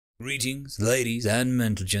Greetings, ladies and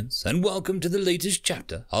gentlemen, and welcome to the latest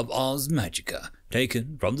chapter of Ars Magica,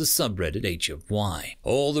 taken from the subreddit HFY.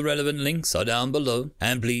 All the relevant links are down below,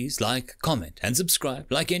 and please like, comment, and subscribe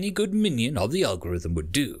like any good minion of the algorithm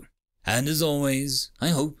would do. And as always, I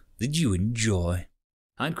hope that you enjoy.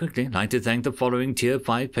 I'd quickly like to thank the following Tier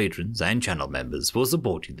 5 patrons and channel members for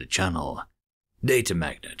supporting the channel. Data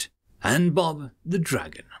Magnet and Bob the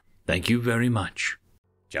Dragon. Thank you very much.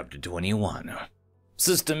 Chapter 21.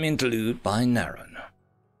 System Interlude by Naran.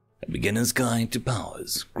 A Beginner's Guide to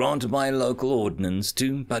Powers, granted by local ordinance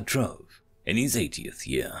to Patrov in his 80th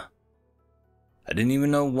year. I didn't even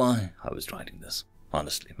know why I was writing this.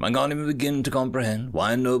 Honestly, I can't even begin to comprehend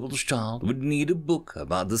why a noble child would need a book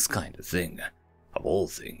about this kind of thing, of all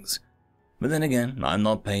things. But then again, I'm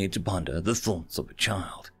not paid to ponder the thoughts of a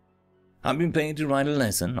child. I've been paid to write a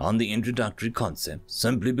lesson on the introductory concept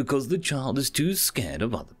simply because the child is too scared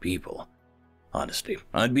of other people. Honestly,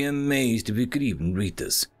 I'd be amazed if he could even read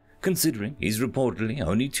this, considering he's reportedly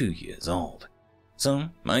only 2 years old. So,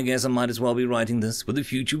 I guess I might as well be writing this with a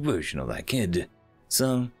future version of that kid.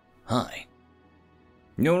 So, hi.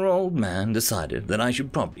 Your old man decided that I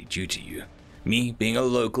should probably tutor you, me being a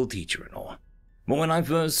local teacher and all. But when I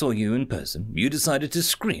first saw you in person, you decided to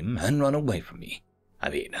scream and run away from me. I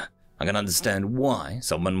mean, I can understand why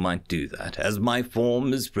someone might do that, as my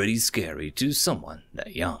form is pretty scary to someone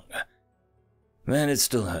that young. Man, it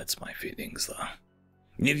still hurts my feelings, though.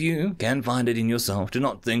 If you can find it in yourself to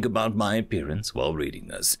not think about my appearance while reading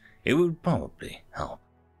this, it would probably help.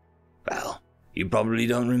 Well, you probably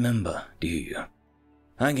don't remember, do you?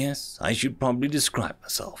 I guess I should probably describe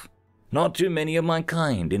myself. Not too many of my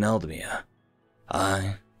kind in Lbry.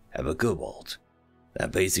 I have a kobold.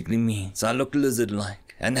 That basically means I look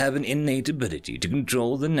lizard-like and have an innate ability to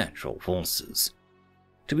control the natural forces.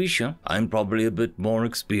 To be sure, I'm probably a bit more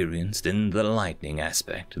experienced in the lightning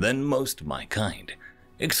aspect than most of my kind,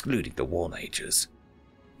 excluding the war mages.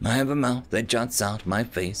 I have a mouth that juts out my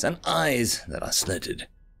face and eyes that are slitted.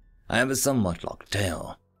 I have a somewhat locked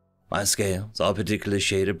tail. My scales are a particular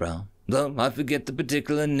shade of brown, though I forget the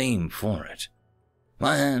particular name for it.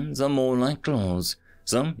 My hands are more like claws,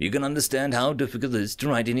 so you can understand how difficult it is to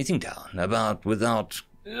write anything down without...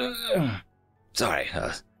 Sorry,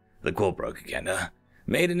 the quote broke again.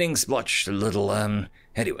 Made an ink splotch a little,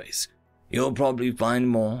 anyways. You'll probably find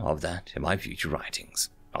more of that in my future writings.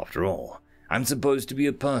 After all, I'm supposed to be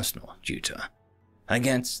a personal tutor. I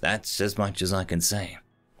guess that's as much as I can say,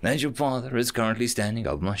 as your father is currently standing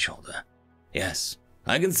over my shoulder. Yes,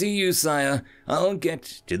 I can see you, sire. I'll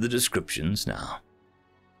get to the descriptions now.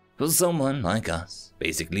 For someone like us,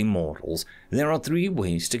 basically mortals, there are 3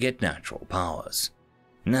 ways to get natural powers.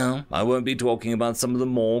 Now, I won't be talking about some of the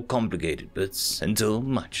more complicated bits until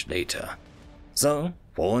much later. So,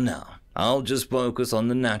 for now, I'll just focus on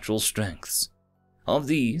the natural strengths. Of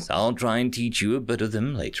these, I'll try and teach you a bit of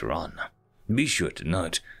them later on. Be sure to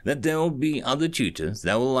note that there will be other tutors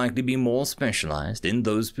that will likely be more specialized in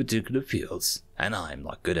those particular fields, and I'm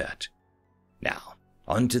not good at. Now,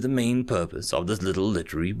 on to the main purpose of this little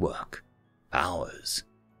literary work. Powers.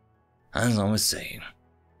 As I was saying,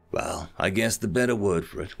 well, I guess the better word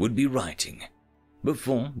for it would be writing.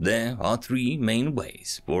 Before, there are 3 main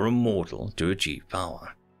ways for a mortal to achieve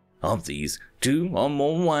power. Of these, 2 are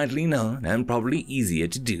more widely known and probably easier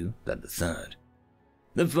to do than the third.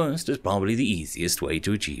 The first is probably the easiest way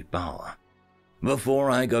to achieve power.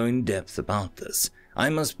 Before I go in depth about this, I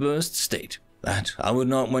must first state that I would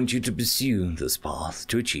not want you to pursue this path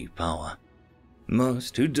to achieve power.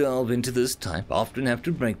 Most who delve into this type often have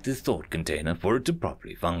to break the thought container for it to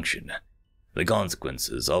properly function, the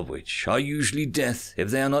consequences of which are usually death if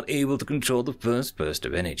they are not able to control the first burst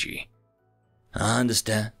of energy. I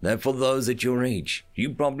understand that for those at your age,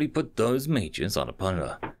 you probably put those mages on a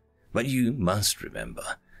puller, but you must remember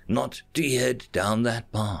not to head down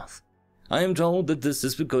that path. I am told that this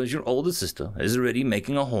is because your older sister is already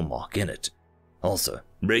making a hallmark in it. Also,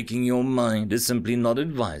 breaking your mind is simply not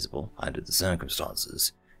advisable under the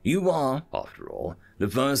circumstances. You are, after all, the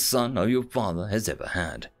first son of your father has ever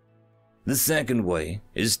had. The second way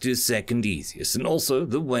is the second easiest, and also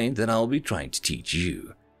the way that I'll be trying to teach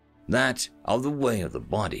you. That of the way of the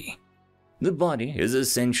body. The body is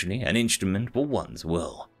essentially an instrument for one's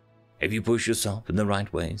will. If you push yourself in the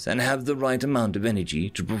right ways and have the right amount of energy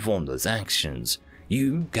to perform those actions,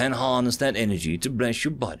 you can harness that energy to bless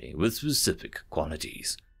your body with specific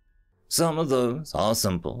qualities. Some of those are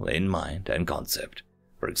simple in mind and concept.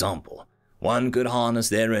 For example, one could harness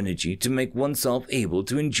their energy to make oneself able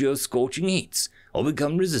to endure scorching heats or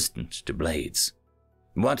become resistant to blades.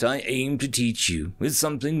 What I aim to teach you is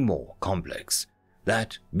something more complex,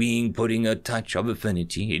 that being putting a touch of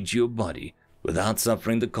affinity into your body without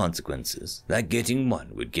suffering the consequences that getting one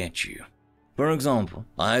would get you. For example,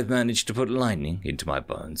 I've managed to put lightning into my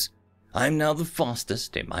bones. I'm now the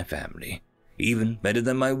fastest in my family, even better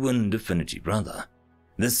than my wind affinity brother.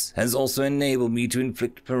 This has also enabled me to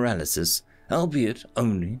inflict paralysis, albeit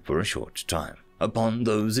only for a short time, upon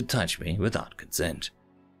those who touch me without consent.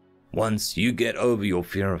 Once you get over your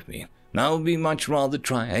fear of me, I will be much rather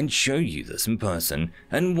try and show you this in person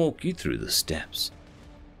and walk you through the steps.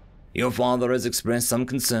 Your father has expressed some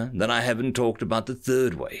concern that I haven't talked about the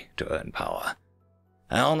third way to earn power.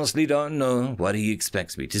 I honestly don't know what he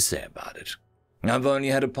expects me to say about it. I've only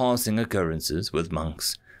had a passing occurrences with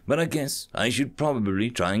monks, but I guess I should probably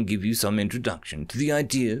try and give you some introduction to the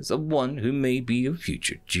ideas of one who may be a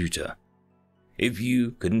future tutor. If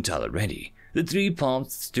you couldn't tell already, the 3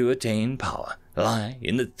 paths to attain power lie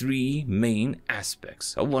in the 3 main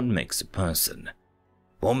aspects of what makes a person.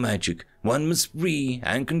 For magic, one must free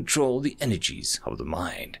and control the energies of the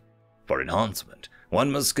mind. For enhancement,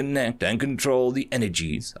 one must connect and control the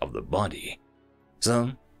energies of the body.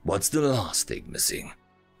 So, what's the last thing missing?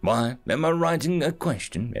 Why am I writing a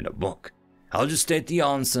question in a book? I'll just state the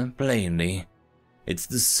answer plainly. It's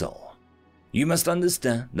the soul. You must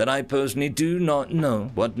understand that I personally do not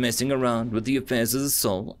know what messing around with the affairs of the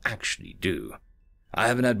soul actually do. I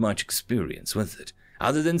haven't had much experience with it,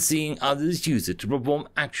 other than seeing others use it to perform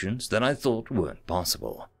actions that I thought weren't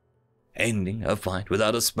possible. Ending a fight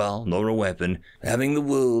without a spell nor a weapon, having the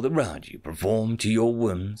world around you perform to your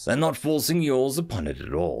whims and not forcing yours upon it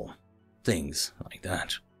at all. Things like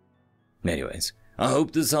that. Anyways, I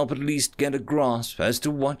hope this helped at least get a grasp as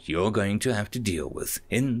to what you're going to have to deal with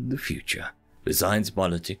in the future, besides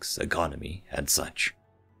politics, economy, and such.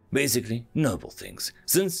 Basically, noble things,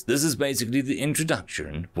 since this is basically the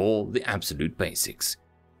introduction for the absolute basics.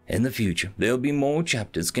 In the future, there'll be more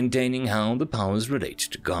chapters containing how the powers relate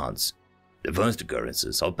to gods. The first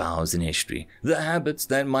occurrences of powers in history, the habits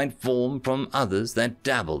that might form from others that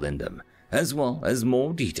dabbled in them, as well as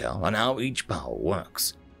more detail on how each power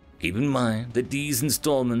works. Keep in mind that these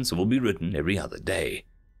installments will be written every other day.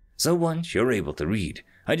 So once you're able to read,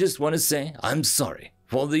 I just want to say I'm sorry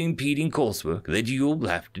for the impeding coursework that you'll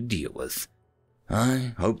have to deal with.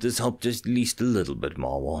 I hope this helped just at least a little bit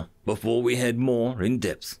more before we head more in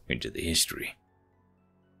depth into the history.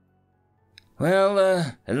 Well,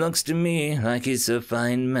 it looks to me like it's a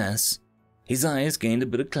fine mess. His eyes gained a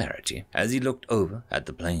bit of clarity as he looked over at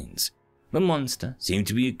the plains. The monster seemed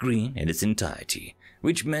to be green in its entirety,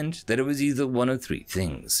 which meant that it was either one of 3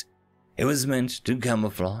 things. It was meant to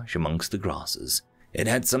camouflage amongst the grasses. It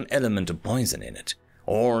had some element of poison in it,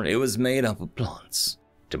 or it was made up of plants.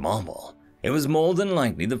 To Marvel, it was more than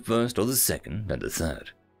likely the first or the second and the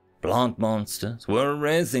third. Plant monsters were a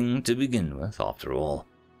rare thing to begin with, after all.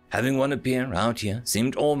 Having one appear out here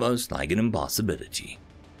seemed almost like an impossibility.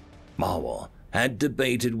 Marvel had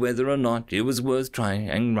debated whether or not it was worth trying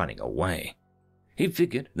and running away. He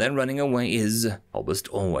figured that running away is, almost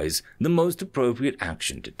always, the most appropriate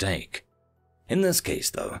action to take. In this case,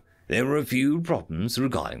 though, there were a few problems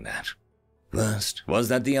regarding that. First was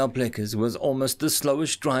that the alpacas was almost the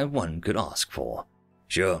slowest drive one could ask for.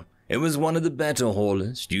 Sure, it was one of the better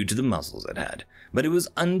haulers due to the muscles it had, but it was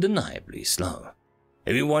undeniably slow.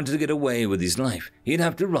 If he wanted to get away with his life, he'd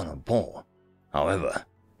have to run on 4. However,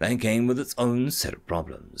 that came with its own set of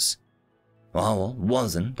problems. Marvel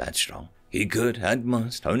wasn't that strong. He could, at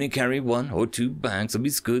most, only carry 1 or 2 bags of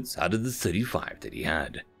his goods out of the 35 that he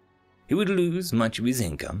had. He would lose much of his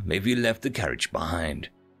income if he left the carriage behind.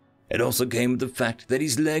 It also came with the fact that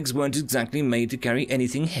his legs weren't exactly made to carry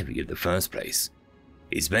anything heavy in the first place.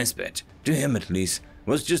 His best bet, to him at least,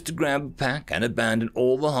 was just to grab a pack and abandon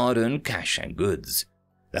all the hard-earned cash and goods.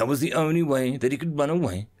 That was the only way that he could run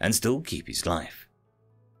away and still keep his life.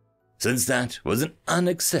 Since that was an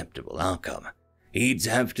unacceptable outcome, he'd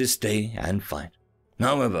have to stay and fight.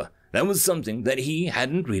 However, that was something that he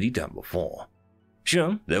hadn't really done before.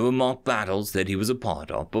 Sure, there were mock battles that he was a part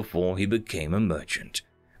of before he became a merchant,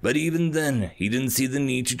 but even then he didn't see the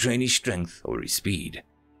need to train his strength or his speed.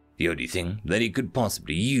 The only thing that he could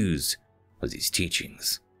possibly use was his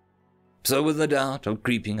teachings. So with the doubt of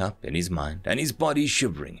creeping up in his mind and his body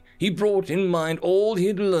shivering, he brought in mind all he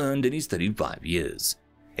had learned in his 35 years.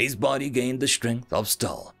 His body gained the strength of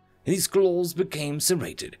steel, his claws became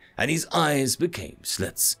serrated, and his eyes became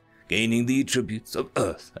slits, gaining the attributes of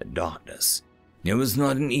earth and darkness. It was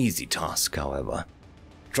not an easy task, however.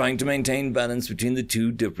 Trying to maintain balance between the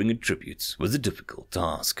 2 differing attributes was a difficult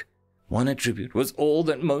task. One attribute was all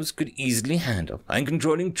that most could easily handle, and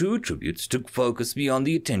controlling 2 attributes took focus beyond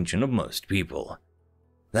the attention of most people.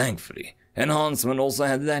 Thankfully, Enhancement also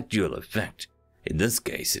had that dual effect, in this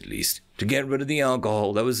case at least, to get rid of the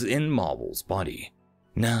alcohol that was in Marvel's body.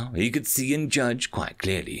 Now he could see and judge quite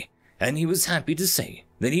clearly, and he was happy to say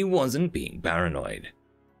that he wasn't being paranoid.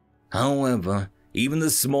 However, even the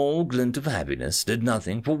small glint of happiness did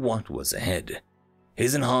nothing for what was ahead.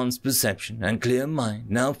 His enhanced perception and clear mind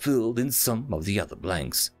now filled in some of the other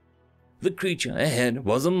blanks. The creature ahead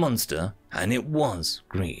was a monster, and it was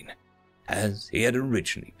green, as he had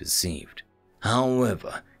originally perceived.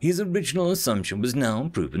 However, his original assumption was now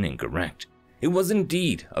proven incorrect. It was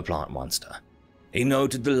indeed a plant monster. He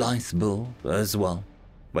noted the lithe bull as well.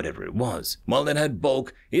 Whatever it was, while it had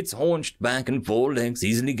bulk, its haunched back and 4 legs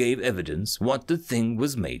easily gave evidence what the thing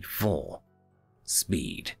was made for.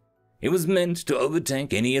 Speed. It was meant to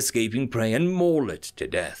overtake any escaping prey and maul it to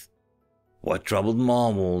death. What troubled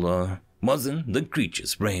Marvel, though, wasn't the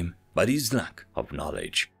creature's frame, but his lack of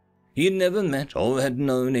knowledge. He had never met or had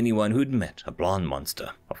known anyone who'd met a plant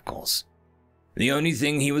monster, of course. The only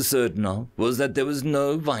thing he was certain of was that there was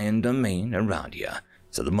no Vian domain around here,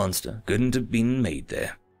 so the monster couldn't have been made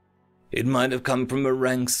there. It might have come from a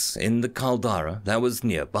ranks in the caldera that was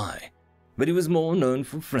nearby, but he was more known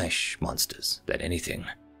for flesh monsters than anything.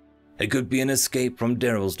 It could be an escape from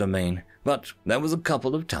Daryl's domain, but that was a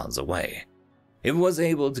couple of towns away. If it was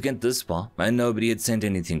able to get this far and nobody had sent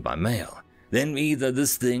anything by mail, then either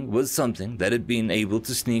this thing was something that had been able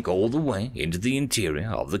to sneak all the way into the interior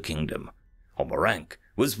of the kingdom, or Morank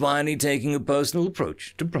was finally taking a personal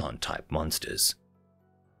approach to plant-type monsters.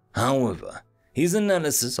 However, his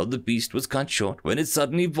analysis of the beast was cut short when it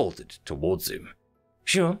suddenly vaulted towards him.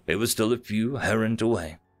 Sure, it was still a few errant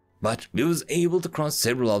away, but he was able to cross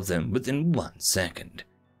several of them within 1 second.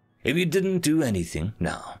 If he didn't do anything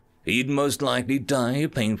now, he'd most likely die a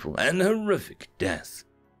painful and horrific death.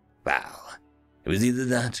 Well, it was either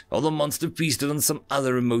that or the monster feasted on some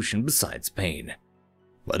other emotion besides pain.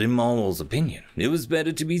 But in Marvel's opinion, it was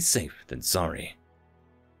better to be safe than sorry.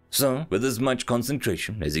 So, with as much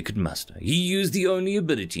concentration as he could muster, he used the only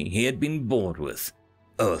ability he had been bored with,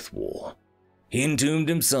 Earth Wall. He entombed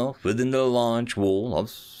himself within the large wall of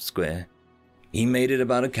square. He made it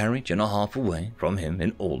about a carriage and a half away from him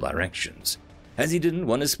in all directions, as he didn't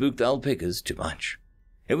want to spook the alpacas too much.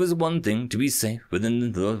 It was one thing to be safe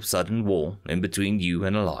within the sudden wall in between you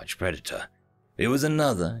and a large predator. It was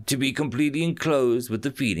another to be completely enclosed with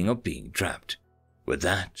the feeling of being trapped. With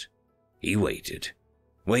that, he waited.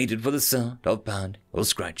 Waited for the sound of pounding or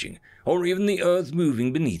scratching, or even the earth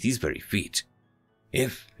moving beneath his very feet.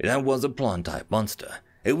 If that was a plant-type monster,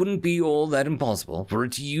 it wouldn't be all that impossible for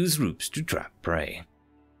it to use roots to trap prey.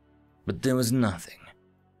 But there was nothing.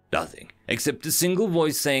 Nothing except a single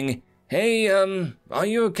voice saying, "Hey, are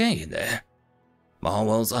you okay in there?"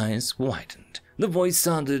 Marwell's eyes widened. The voice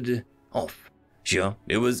sounded off. Sure,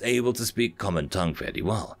 it was able to speak common tongue fairly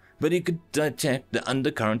well, but he could detect the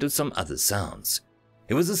undercurrent of some other sounds.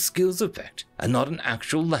 It was a skills effect, and not an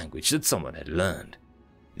actual language that someone had learned.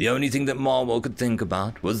 The only thing that Marwell could think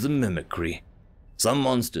about was the mimicry. Some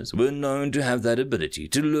monsters were known to have that ability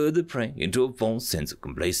to lure the prey into a false sense of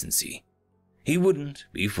complacency. He wouldn't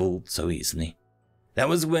be fooled so easily. That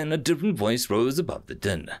was when a different voice rose above the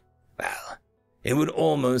din. Well, it would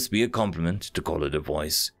almost be a compliment to call it a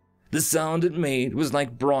voice. The sound it made was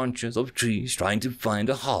like branches of trees trying to find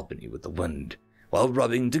a harmony with the wind, while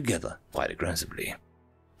rubbing together quite aggressively.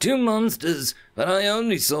 "2 monsters, but I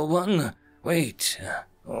only saw one. Wait,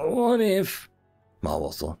 what if..."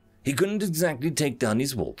 Marwell thought. He couldn't exactly take down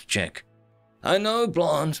his wall to check. "I know,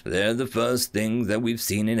 plant, they're the first things that we've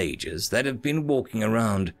seen in ages that have been walking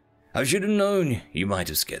around. I should have known you might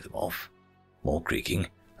have scared them off." More creaking.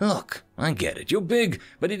 "Look, I get it, you're big,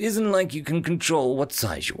 but it isn't like you can control what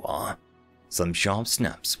size you are." Some sharp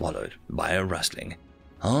snaps followed by a rustling.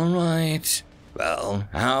 "All right. Well,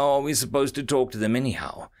 how are we supposed to talk to them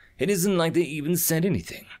anyhow? It isn't like they even said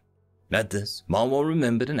anything." At this, Marwell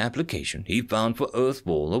remembered an application he found for Earth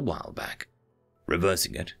Wall a while back.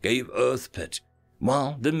 Reversing it gave Earth Pit,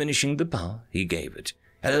 while diminishing the power he gave it,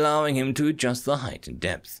 and allowing him to adjust the height and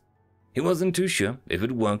depth. He wasn't too sure if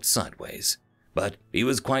it worked sideways, but he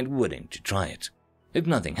was quite willing to try it. If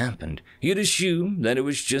nothing happened, he'd assume that it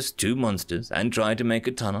was just 2 monsters and try to make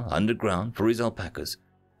a tunnel underground for his alpacas.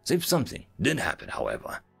 So if something did happen,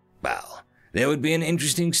 however, well, there would be an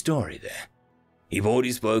interesting story there. He poured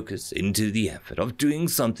his focus into the effort of doing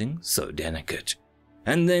something so delicate,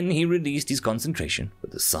 and then he released his concentration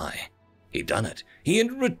with a sigh. He'd done it. He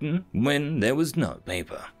had written when there was no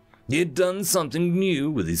paper. He had done something new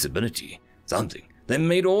with his ability, something that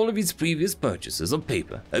made all of his previous purchases of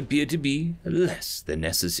paper appear to be less than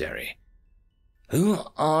necessary. Who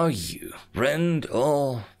are you, friend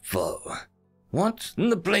or foe? What in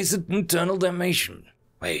the place of eternal damnation?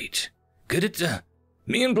 Wait, could it,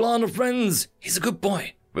 me and Blonde are friends. He's a good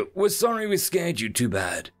boy. We're sorry we scared you too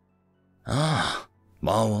bad. Ah,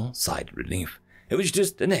 Marwell sighed in relief. It was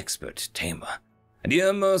just an expert tamer. And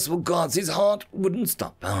dear merciful gods, his heart wouldn't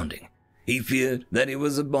stop pounding. He feared that he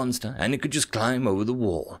was a monster and he could just climb over the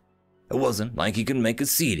wall. It wasn't like he could make a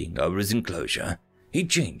seating over his enclosure. He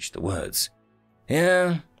changed the words.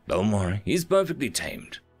 Yeah, don't worry, he's perfectly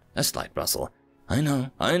tamed. A slight rustle. I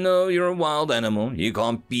know, you're a wild animal. You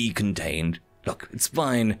can't be contained. Look, it's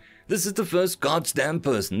fine. This is the first goddamn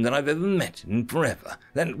person that I've ever met in forever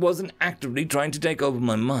that wasn't actively trying to take over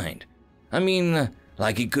my mind. I mean,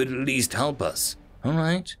 like he could at least help us. All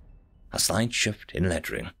right? A slight shift in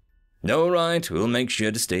lettering. All right, we'll make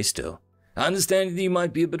sure to stay still. I understand that you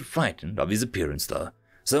might be a bit frightened of his appearance, though,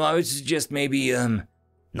 so I would suggest maybe,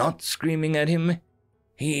 not screaming at him.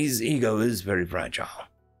 His ego is very fragile.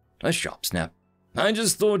 A sharp snap. I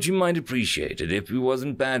just thought you might appreciate it if we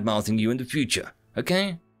wasn't bad-mouthing you in the future,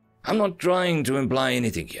 okay? I'm not trying to imply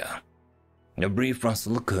anything here. A brief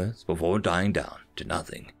rustle occurs before dying down to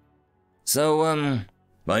nothing. So,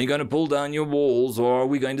 are you going to pull down your walls, or are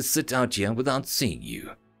we going to sit out here without seeing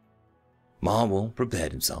you? Marwell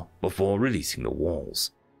prepared himself before releasing the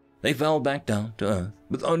walls. They fell back down to earth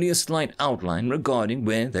with only a slight outline regarding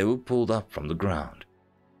where they were pulled up from the ground.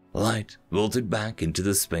 Light filtered back into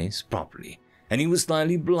the space properly, and he was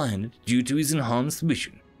slightly blinded due to his enhanced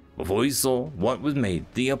vision before he saw what was made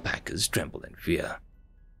the alpacas tremble in fear.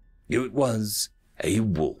 It was a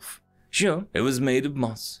wolf. Sure, it was made of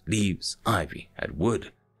moss, leaves, ivy, and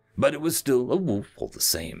wood, but it was still a wolf all the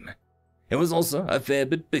same. It was also a fair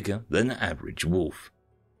bit bigger than an average wolf.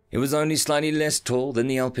 It was only slightly less tall than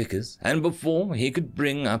the alpacas, and before he could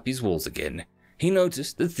bring up his walls again, he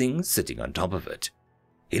noticed the thing sitting on top of it.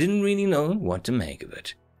 He didn't really know what to make of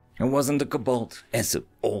it. It wasn't a kobold, Essep,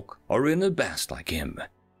 orc, or even a bast like him.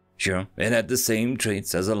 Sure, it had the same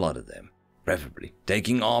traits as a lot of them, preferably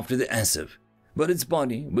taking after the Essep, but its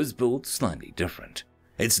body was built slightly different.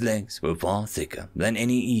 Its legs were far thicker than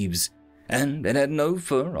any eaves, and it had no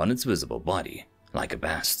fur on its visible body, like a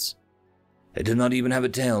bast's. It did not even have a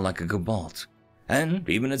tail like a kobold, and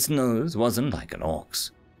even its nose wasn't like an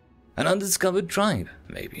orc's. An undiscovered tribe,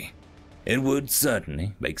 maybe. It would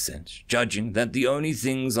certainly make sense, judging that the only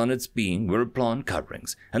things on its being were plant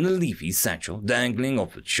coverings and the leafy satchel dangling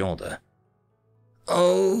off its shoulder.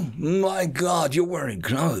 Oh my god, you're wearing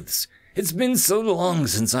clothes. It's been so long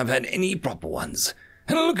since I've had any proper ones.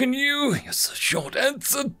 And look at you, you're so short,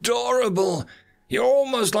 it's adorable. You're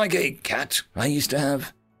almost like a cat I used to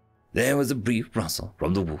have. There was a brief rustle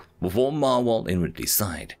from the wolf before Marwell inwardly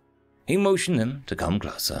sighed. He motioned them to come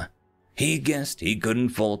closer. He guessed he couldn't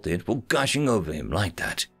fault it for gushing over him like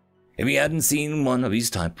that. If he hadn't seen one of his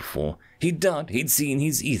type before, he doubt he'd seen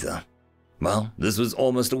his either. Well, this was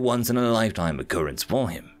almost a once-in-a-lifetime occurrence for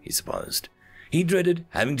him, he supposed. He dreaded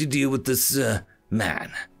having to deal with this,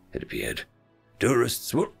 man, it appeared.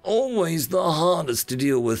 Tourists were always the hardest to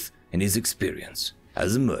deal with in his experience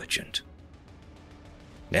as a merchant.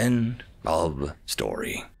 End of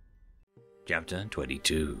story. Chapter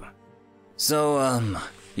 22. So,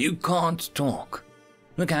 you can't talk.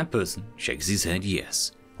 The cat person shakes his head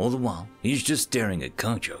yes. All the while, he's just staring at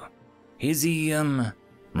Kojo. Is he,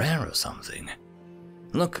 rare or something?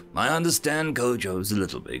 Look, I understand Kojo's a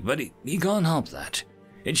little big, but he can't help that.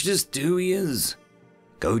 It's just who he is.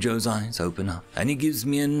 Kojo's eyes open up, and he gives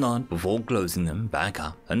me a nod before closing them back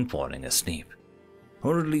up and falling asleep.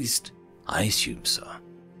 Or at least, I assume so.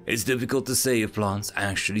 It's difficult to say if plants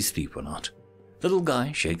actually sleep or not. The little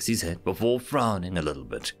guy shakes his head before frowning a little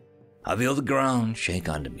bit. I feel the ground shake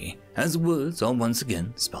under me as words are once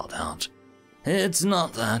again spelled out. It's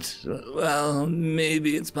not that. Well,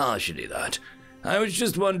 maybe it's partially that. I was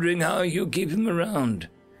just wondering how you keep him around.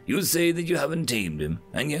 You say that you haven't tamed him,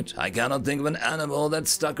 and yet I cannot think of an animal that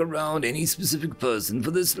stuck around any specific person for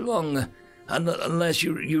this long, unless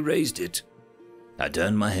you raised it. I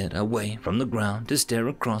turned my head away from the ground to stare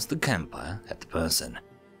across the campfire at the person.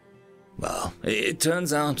 Well, it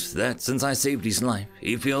turns out that since I saved his life,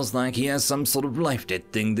 he feels like he has some sort of life debt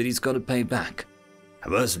thing that he's got to pay back. I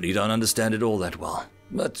personally don't understand it all that well,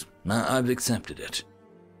 but I've accepted it.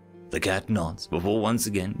 The cat nods before once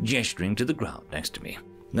again gesturing to the ground next to me.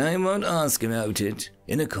 I won't ask about it,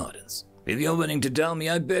 in accordance. If you're willing to tell me,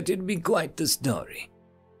 I bet it'd be quite the story.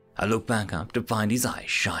 I look back up to find his eyes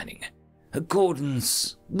shining.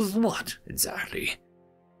 Accordance with what, exactly?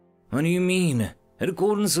 What do you mean? In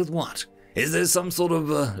accordance with what? Is there some sort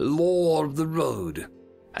of law of the road?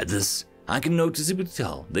 At this, I can noticeably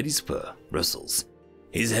tell that his fur bristles.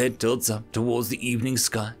 His head tilts up towards the evening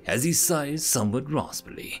sky as he sighs somewhat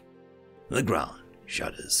raspily. The ground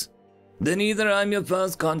shudders. Then either I'm your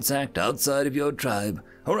first contact outside of your tribe,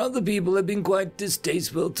 or other people have been quite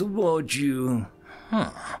distasteful towards you.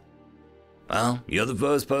 Well, you're the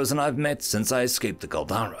first person I've met since I escaped the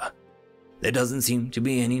Caldara. There doesn't seem to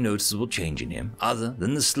be any noticeable change in him other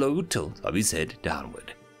than the slow tilt of his head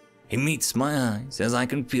downward. He meets my eyes as I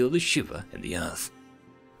can feel the shiver in the earth.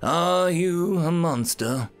 Are you a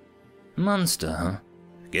monster? Monster, huh?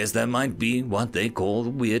 Guess that might be what they call the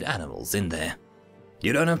weird animals in there.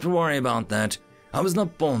 You don't have to worry about that. I was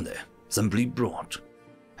not born there, simply brought.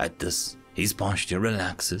 At this, his posture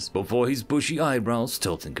relaxes before his bushy eyebrows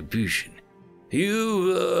tilt in confusion.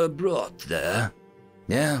 You were brought there?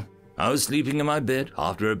 Yeah, I was sleeping in my bed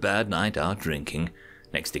after a bad night out drinking.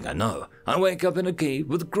 Next thing I know, I wake up in a cave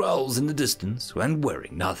with growls in the distance and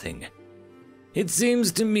wearing nothing. It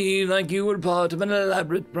seems to me like you were part of an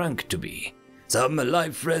elaborate prank to me. Some of my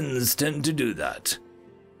friends tend to do that.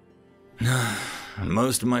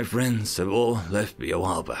 Most of my friends have all left me a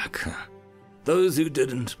while back. Those who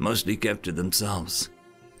didn't mostly kept to themselves.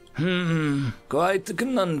 Quite the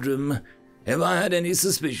conundrum. If I had any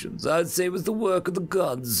suspicions, I'd say it was the work of the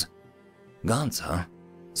gods. Gods, huh?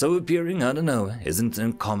 So appearing out of nowhere isn't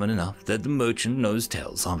uncommon enough that the merchant knows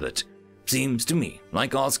tales of it. Seems to me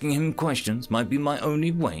like asking him questions might be my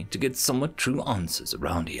only way to get somewhat true answers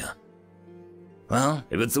around here. Well,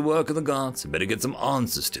 if it's the work of the gods, I better get some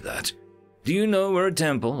answers to that. Do you know where a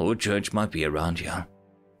temple or church might be around here?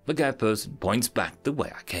 The cat person points back the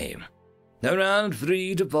way I came. Around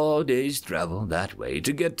 3 to 4 days' travel that way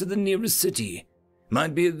to get to the nearest city.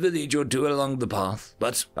 Might be a village or two along the path,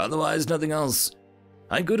 but otherwise nothing else.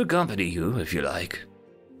 I could accompany you if you like.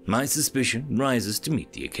 My suspicion rises to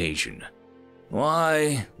meet the occasion.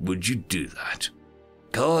 Why would you do that?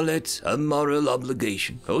 Call it a moral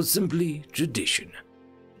obligation or simply tradition.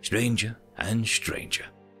 Stranger and stranger.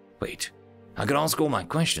 Wait, I could ask all my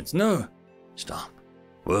questions. No, stop.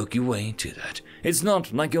 Work your way to that. It's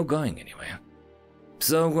not like you're going anywhere.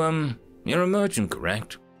 So, you're a merchant,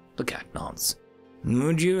 correct? The cat nods.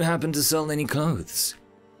 Would you happen to sell any clothes?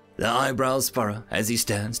 The eyebrows furrow as he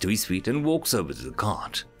stands to his feet and walks over to the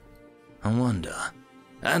cart. I wonder.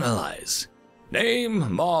 Analyze. Name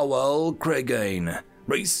Marwell Craigain.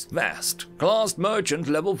 Race vast. Class merchant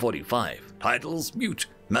level 45. Titles mute.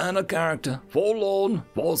 Man a character. Forlorn.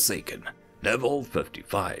 Forsaken. Level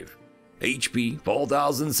 55. HP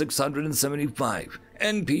 4,675.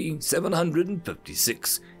 NP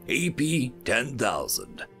 756. AP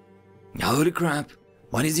 10,000. Holy crap.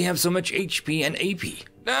 Why does he have so much HP and AP?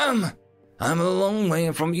 Damn! I'm a long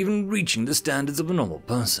way from even reaching the standards of a normal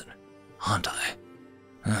person, aren't I?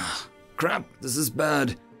 Crap, this is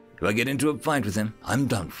bad. If I get into a fight with him, I'm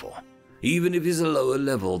done for, even if he's a lower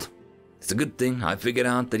leveled. It's a good thing I figured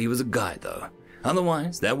out that he was a guy, though.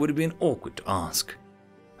 Otherwise, that would have been awkward to ask.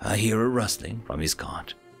 I hear a rustling from his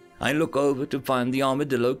cart. I look over to find the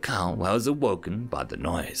armadillo cow who was awoken by the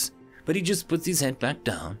noise, but he just puts his head back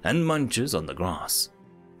down and munches on the grass.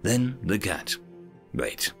 Then the cat.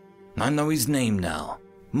 Wait, I know his name now.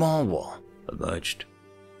 Marwell emerged.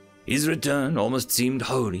 His return almost seemed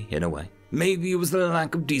holy in a way. Maybe it was the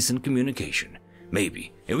lack of decent communication.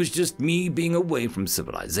 Maybe it was just me being away from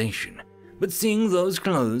civilization. But seeing those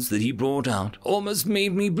clothes that he brought out almost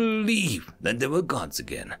made me believe that there were gods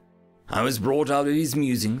again. I was brought out of his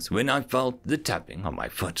musings when I felt the tapping on my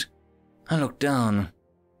foot. I looked down.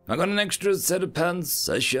 I got an extra set of pants,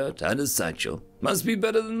 a shirt, and a satchel. Must be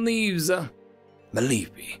better than leaves,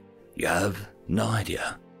 Believe me, you have no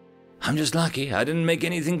idea. I'm just lucky I didn't make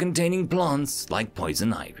anything containing plants like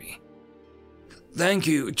poison ivy. Thank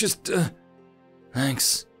you,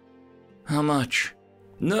 thanks. How much?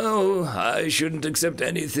 No, I shouldn't accept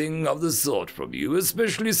anything of the sort from you,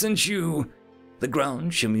 especially since you... The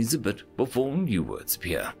ground shimmies a bit before new words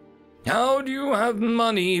appear. How do you have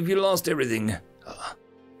money if you lost everything?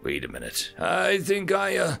 Wait a minute. I think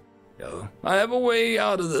no, I have a way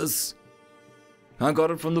out of this. I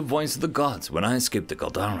got it from the voice of the gods when I escaped the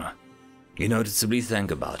Caldara. He noticeably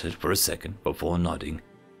thinks about it for a second before nodding.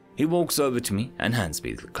 He walks over to me and hands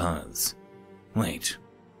me the clothes. Wait,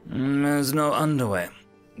 there's no underwear.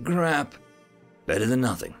 Crap. Better than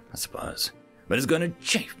nothing, I suppose, but it's going to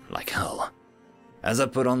chafe like hell. As I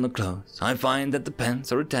put on the clothes, I find that the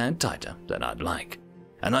pants are a tad tighter than I'd like,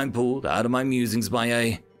 and I'm pulled out of my musings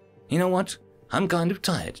by you know what? I'm kind of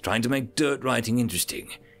tired trying to make dirt writing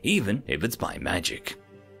interesting, even if it's by magic.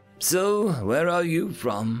 So, where are you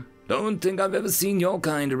from? Don't think I've ever seen your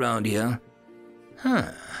kind around here.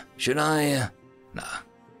 Should I? Nah.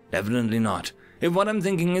 definitely not. If what I'm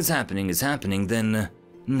thinking is happening, then,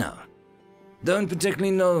 no. Don't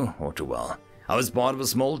particularly know all too well. I was part of a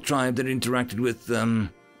small tribe that interacted with,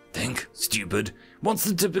 think, stupid. What's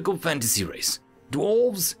the typical fantasy race?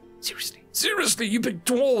 Dwarves? Seriously, you picked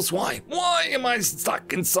dwarves, why? Why am I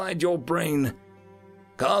stuck inside your brain?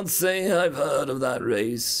 Can't say I've heard of that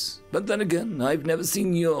race, but then again, I've never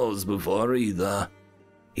seen yours before either.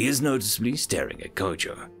 He is noticeably staring at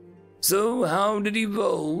Kojo. So how did he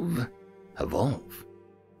evolve? Evolve?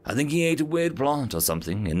 I think he ate a weird plant or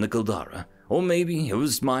something in the caldera, or maybe it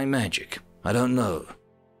was my magic. I don't know.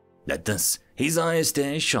 At this, his eyes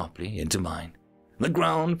stare sharply into mine. The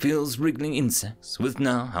ground feels wriggling insects with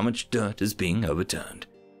now how much dirt is being overturned.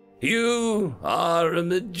 You are a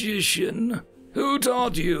magician. Who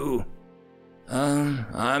taught you?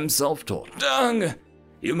 I'm self-taught. Dung!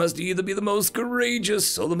 You must either be the most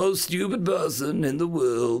courageous or the most stupid person in the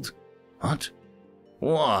world. What?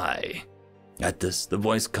 Why? At this, the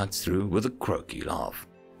voice cuts through with a croaky laugh.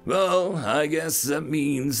 Well, I guess that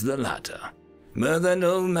means the latter. Were there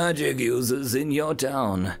no magic users in your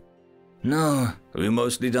town? No, we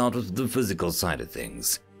mostly dealt with the physical side of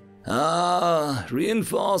things. Ah,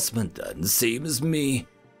 reinforcement then, same as me.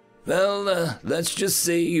 Well, let's just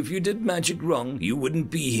say if you did magic wrong, you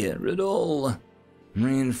wouldn't be here at all.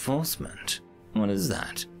 Reinforcement? What is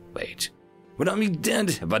that? Wait, would I be dead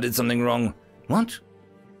if I did something wrong? What?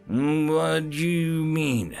 What do you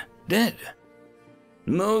mean, dead?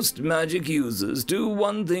 Most magic users do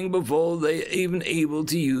one thing before they're even able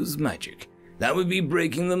to use magic. That would be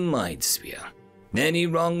breaking the mind sphere. Any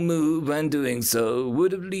wrong move when doing so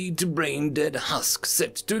would have led to brain-dead husk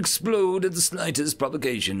set to explode at the slightest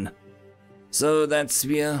provocation. So that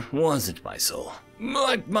sphere wasn't my soul,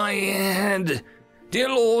 but my head. Dear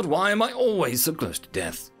Lord, why am I always so close to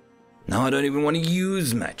death? Now I don't even want to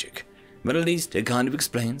use magic, but at least it kind of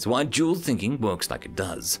explains why dual thinking works like it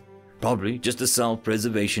does. Probably just a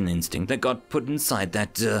self-preservation instinct that got put inside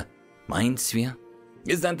that, mind sphere.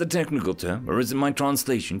 Is that the technical term, or is it my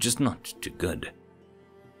translation just not too good?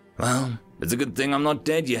 Well, it's a good thing I'm not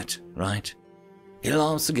dead yet, right? He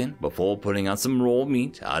laughs again before pulling out some raw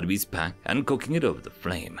meat out of his pack and cooking it over the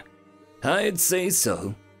flame. I'd say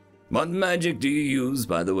so. What magic do you use,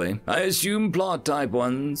 by the way? I assume plot-type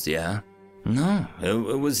ones, yeah? No,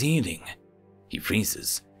 it was healing. He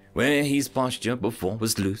freezes. Where his posture before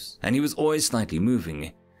was loose, and he was always slightly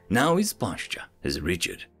moving, now his posture is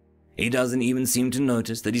rigid. He doesn't even seem to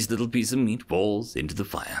notice that his little piece of meat falls into the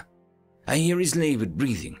fire. I hear his labored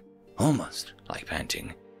breathing, almost like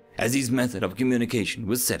panting, as his method of communication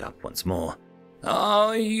was set up once more.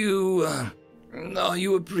 Are you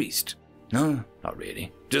a priest? No, not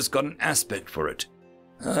really. Just got an aspect for it.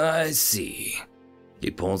 I see. A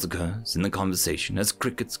pause occurs in the conversation as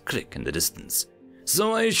crickets click in the distance.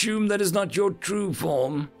 So I assume that is not your true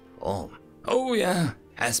form. Oh yeah,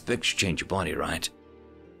 aspects change your body, right?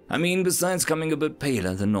 I mean, besides coming a bit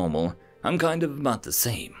paler than normal, I'm kind of about the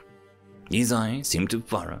same. His eyes seem to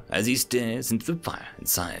furrow as he stares into the fire and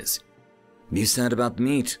sighs. You said about the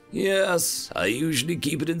meat? Yes, I usually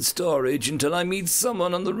keep it in storage until I meet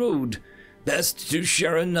someone on the road. Best to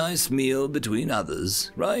share a nice meal between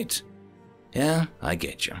others, right? Yeah, I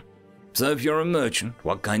get you. So if you're a merchant,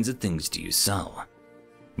 what kinds of things do you sell?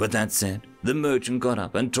 With that said, the merchant got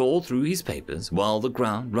up and tore through his papers while the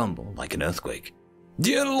ground rumbled like an earthquake.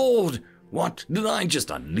 Dear Lord, what did I just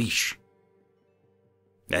unleash?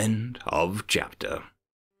 End of chapter.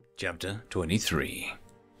 Chapter 23.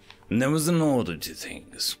 There was an order to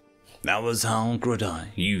things. That was how Grodai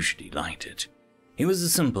usually liked it. He was a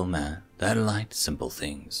simple man that liked simple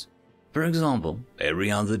things. For example, every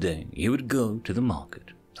other day he would go to the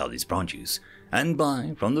market, sell his produce, and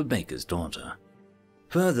buy from the baker's daughter.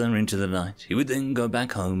 Further into the night, he would then go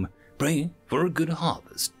back home, pray for a good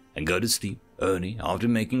harvest, and go to sleep early after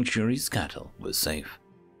making sure his cattle were safe.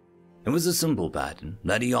 It was a simple pattern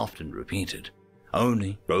that he often repeated,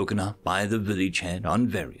 only broken up by the village head on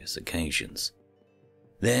various occasions.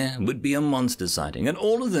 There would be a monster sighting, and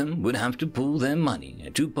all of them would have to pool their money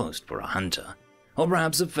to post for a hunter, or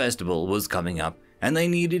perhaps a festival was coming up and they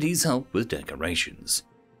needed his help with decorations.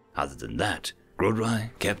 Other than that,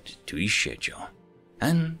 Grodai kept to his schedule,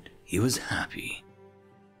 and he was happy.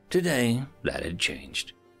 Today, that had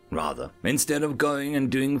changed. Rather, instead of going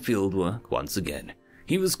and doing field work once again,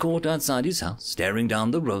 he was caught outside his house staring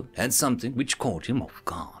down the road at something which caught him off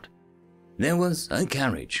guard. There was a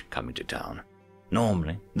carriage coming to town.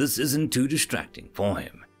 Normally, this isn't too distracting for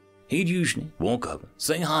him. He'd usually walk over,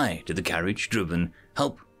 say hi to the carriage driven,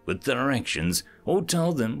 help with directions, or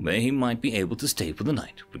tell them where he might be able to stay for the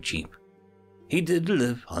night for cheap. He did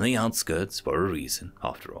live on the outskirts for a reason,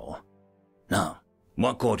 after all. Now,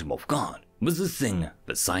 what caught him off guard was the thing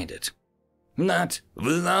beside it. That,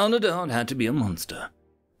 without a doubt, had to be a monster.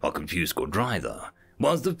 What confused Gordry, though,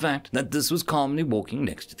 was the fact that this was calmly walking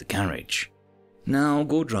next to the carriage. Now,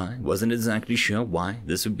 Gordry wasn't exactly sure why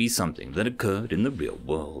this would be something that occurred in the real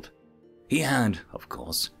world. He had, of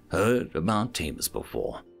course, heard about tamers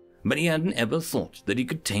before, but he hadn't ever thought that he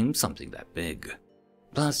could tame something that big.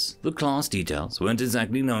 Plus, the class details weren't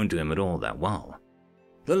exactly known to him at all that well.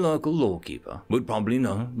 The local lawkeeper would probably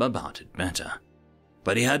know about it better,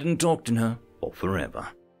 but he hadn't talked to her for forever.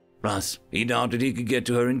 Plus, he doubted he could get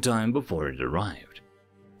to her in time before it arrived.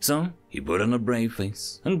 So, he put on a brave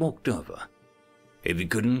face and walked over. If he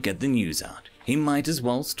couldn't get the news out, he might as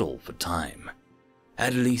well stall for time.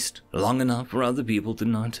 At least, long enough for other people to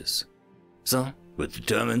notice. So, with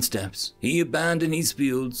determined steps, he abandoned his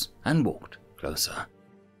fields and walked closer.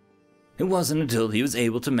 It wasn't until he was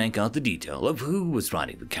able to make out the detail of who was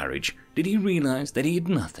riding the carriage did he realize that he had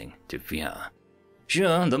nothing to fear.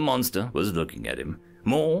 Sure, the monster was looking at him,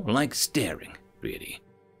 more like staring, really.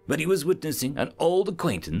 But he was witnessing an old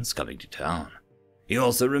acquaintance coming to town. He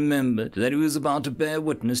also remembered that he was about to bear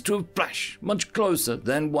witness to a flash much closer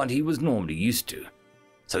than what he was normally used to.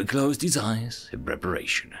 So he closed his eyes in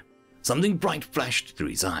preparation. Something bright flashed through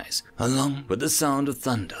his eyes, along with the sound of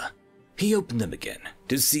thunder. He opened them again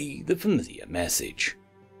to see the familiar message.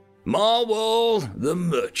 Marwell the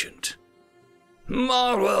Merchant.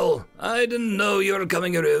 Marwell, I didn't know you were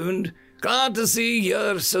coming around. Glad to see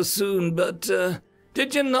you so soon, but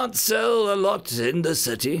did you not sell a lot in the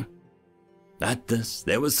city? At this,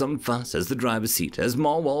 there was some fuss as the driver's seat as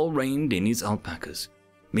Marwell reined in his alpacas.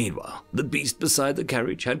 Meanwhile, the beast beside the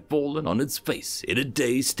carriage had fallen on its face in a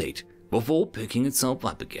dazed state before picking itself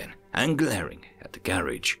up again and glaring at the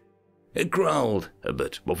carriage. It growled a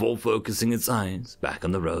bit before focusing its eyes back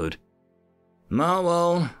on the road.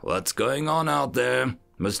 Marwell, what's going on out there?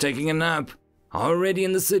 Was taking a nap. Already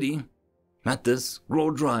in the city. At this,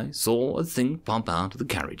 Gordry saw a thing pop out of the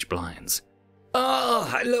carriage blinds. Ah,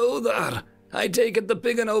 hello there. I take it the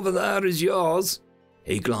piggin over there is yours.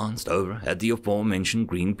 He glanced over at the aforementioned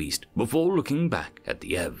green beast before looking back at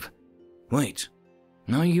the Ev. Wait,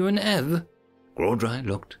 are you an Ev? Gordry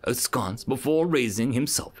looked askance before raising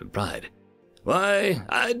himself in pride. Why,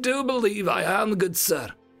 I do believe I am, good sir.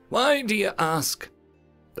 Why do you ask?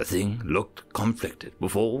 The thing looked conflicted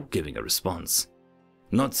before giving a response.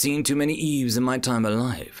 Not seen too many Eves in my time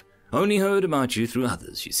alive. Only heard about you through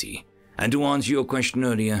others, you see. And to answer your question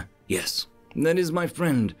earlier, yes, that is my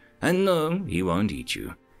friend. And no, he won't eat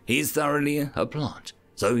you. He's thoroughly a plant,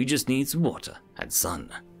 so he just needs water and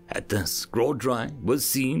sun. At this, Gordry was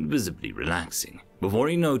seen visibly relaxing, before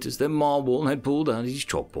he noticed that Marwell had pulled out his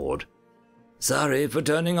chalkboard. Sorry for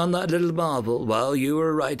turning on that little marvel while you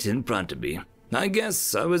were right in front of me. I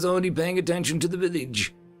guess I was only paying attention to the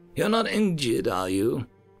village. You're not injured, are you?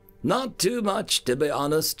 Not too much, to be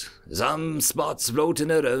honest. Some spots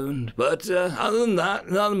floating around, but other than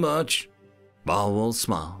that, not much. Marwell's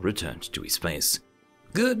smile returned to his face.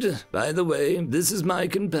 Good, by the way, this is my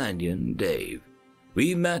companion, Dave.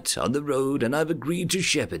 We met on the road and I've agreed to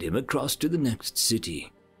shepherd him across to the next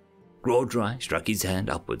city. Gordry struck his hand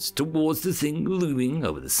upwards towards the thing looming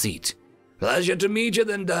over the seat. Pleasure to meet you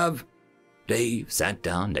then, Dav. Dave sat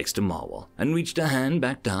down next to Marwell and reached a hand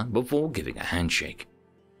back down before giving a handshake.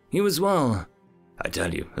 He was well. I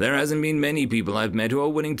tell you, there hasn't been many people I've met who are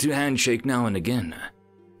willing to handshake now and again.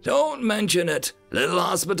 Don't mention it. Little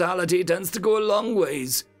hospitality tends to go a long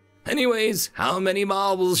ways. Anyways, how many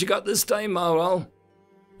marbles you got this time, Marwell?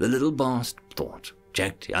 The little boss thought,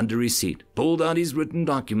 checked under his seat, pulled out his written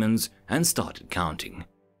documents, and started counting.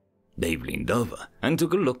 Dave leaned over and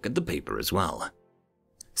took a look at the paper as well.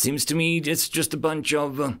 Seems to me it's just a bunch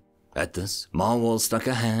of... At this, Marwell stuck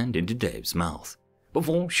a hand into Dave's mouth,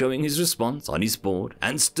 before showing his response on his board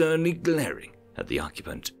and sternly glaring at the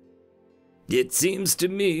occupant. It seems to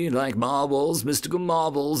me like Marwell's mystical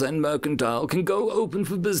marvels and mercantile can go open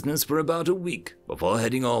for business for about a week before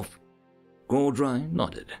heading off. Gordry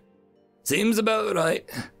nodded. Seems about right.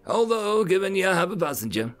 Although, given you have a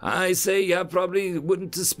passenger, I say you probably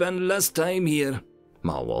wouldn't spend less time here.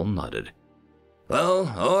 Marwell nodded.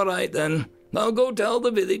 Well, all right then. I'll go tell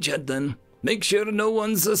the village head then. Make sure no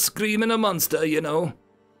one's screaming a monster, you know.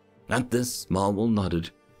 At this, Marwell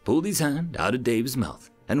nodded, pulled his hand out of Dave's mouth,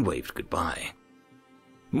 and waved goodbye.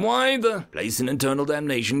 Why the place in eternal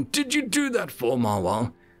damnation did you do that for,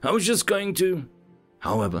 Marwell? I was just going to...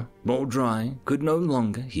 However, Gordry could no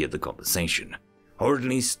longer hear the conversation, or at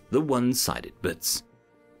least the one-sided bits.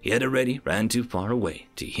 He had already ran too far away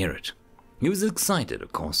to hear it. He was excited,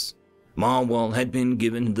 of course. Marwell had been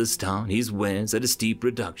giving this town his wares at a steep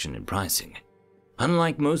reduction in pricing.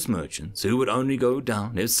 Unlike most merchants who would only go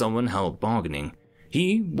down if someone held bargaining,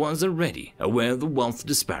 he was already aware of the wealth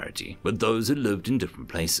disparity with those who lived in different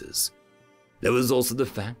places. There was also the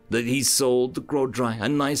fact that he sold the Grodry a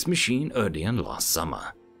nice machine earlier last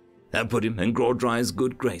summer. That put him in Grodry's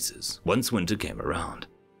good graces once winter came around.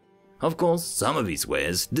 Of course, some of his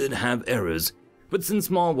wares did have errors, but since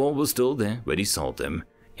Marwell was still there when he sold them,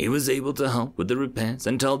 he was able to help with the repairs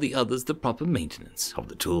and tell the others the proper maintenance of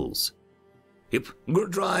the tools. Yep,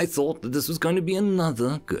 Grodry thought that this was going to be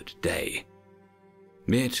another good day.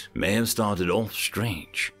 It may have started off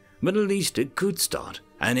strange, but at least it could start,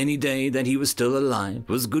 and any day that he was still alive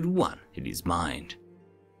was a good one in his mind.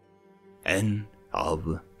 End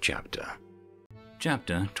of chapter.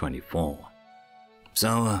 Chapter 24.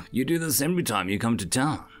 So, you do this every time you come to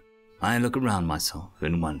town? I look around myself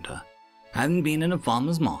and wonder. I haven't been in a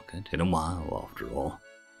farmer's market in a while after all.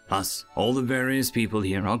 Plus, all the various people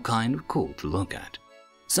here are kind of cool to look at.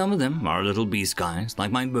 Some of them are little beast guys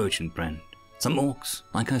like my merchant friend, some orcs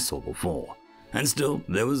like I saw before, and still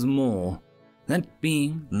there was more, that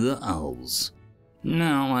being the elves.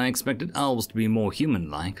 Now, I expected elves to be more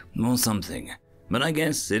human-like or something, but I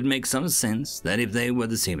guess it makes some sense that if they were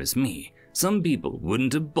the same as me, some people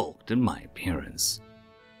wouldn't have balked at my appearance.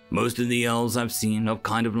 Most of the elves I've seen are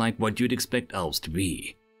kind of like what you'd expect elves to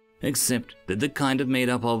be, except that they're kind of made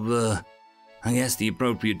up of, I guess the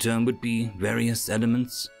appropriate term would be various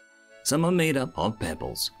elements. Some are made up of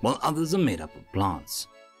pebbles, while others are made up of plants.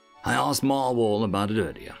 I asked Marwell about it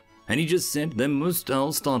earlier, and he just said that most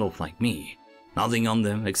elves start off like me, nothing on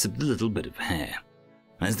them except a little bit of hair.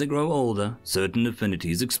 As they grow older, certain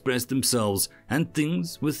affinities express themselves, and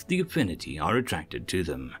things with the affinity are attracted to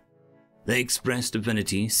them. The expressed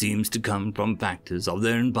affinity seems to come from factors of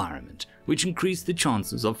their environment, which increase the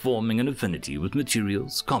chances of forming an affinity with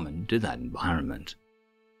materials common to that environment.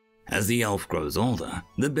 As the elf grows older,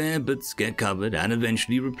 the bare bits get covered and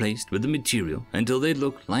eventually replaced with the material until they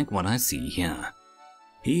look like what I see here.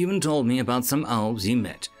 He even told me about some elves he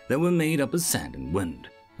met that were made up of sand and wind,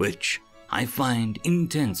 which I find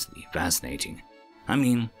intensely fascinating. I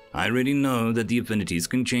mean, I already know that the affinities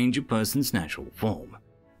can change a person's natural form,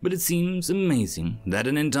 but it seems amazing that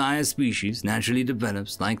an entire species naturally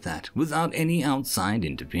develops like that without any outside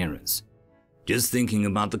interference. Just thinking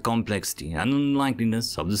about the complexity and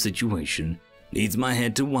unlikeliness of the situation leads my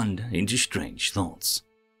head to wander into strange thoughts.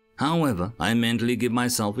 However, I mentally give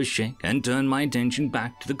myself a shake and turn my attention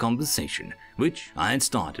back to the conversation which I had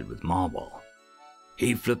started with Marwell.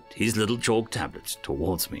 He flipped his little chalk tablet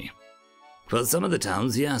towards me. For some of the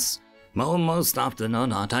towns, yes. Most often or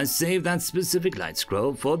not, I save that specific light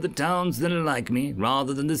scroll for the towns that are like me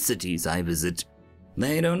rather than the cities I visit.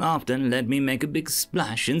 They don't often let me make a big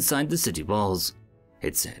splash inside the city walls,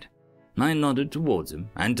 it said. I nodded towards him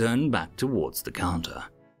and turned back towards the counter.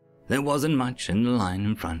 There wasn't much in the line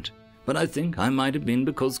in front, but I think I might have been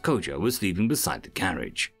because Koja was sleeping beside the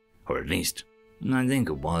carriage. Or at least, I think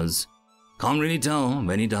it was. Can't really tell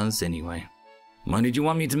when he does anyway. Why did you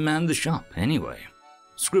want me to man the shop anyway?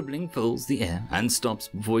 Scribbling fills the air and stops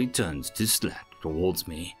before he turns to slack towards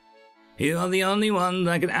me. You are the only one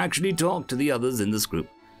that can actually talk to the others in this group.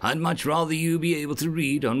 I'd much rather you be able to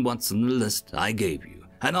read on what's on the list I gave you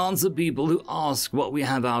and answer people who ask what we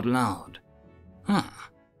have out loud.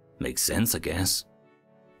 Makes sense, I guess.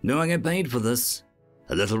 Do I get paid for this?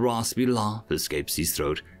 A little raspy laugh escapes his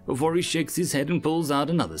throat before he shakes his head and pulls out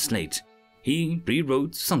another slate. He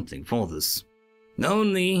rewrote something for this.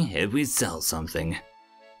 Only if we sell something.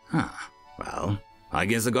 Well, I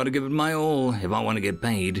guess I gotta give it my all if I want to get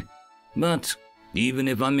paid. But even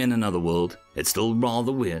if I'm in another world, it's still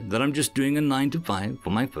rather weird that I'm just doing a 9-to-5 for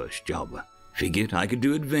my first job. Figured I could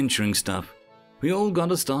do adventuring stuff. We all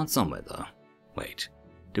gotta start somewhere though. Wait,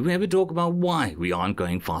 did we ever talk about why we aren't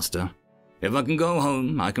going faster? If I can go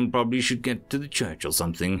home, I should get to the church or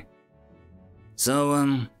something.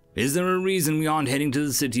 So, is there a reason we aren't heading to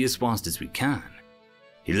the city as fast as we can?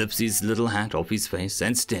 He lifts his little hat off his face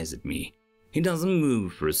and stares at me. He doesn't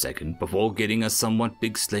move for a second before getting a somewhat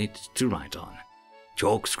big slate to write on.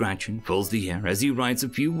 Chalk scratching fills the air as he writes a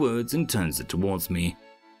few words and turns it towards me.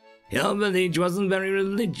 Your village wasn't very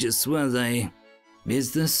religious, were they?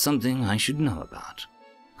 Is this something I should know about?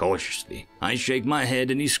 Cautiously, I shake my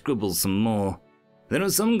head and he scribbles some more. There are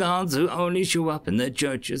some gods who only show up in their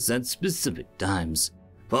churches at specific times.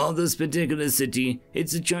 For this particular city,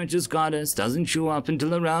 its church's goddess doesn't show up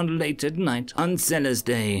until around late at night on Seller's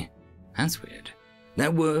Day. That's weird.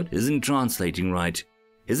 That word isn't translating right.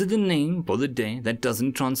 Is it the name for the day that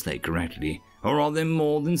doesn't translate correctly, or are there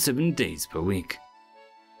more than 7 days per week?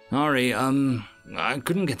 Sorry, I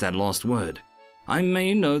couldn't get that last word. I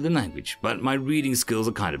may know the language, but my reading skills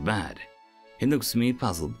are kind of bad. He looks at me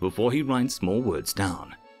puzzled before he writes more words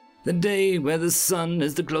down. The day where the sun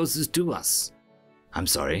is the closest to us. I'm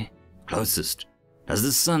sorry, closest. Does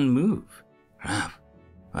the sun move?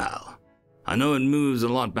 Well, I know it moves a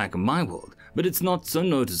lot back in my world, but it's not so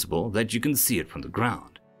noticeable that you can see it from the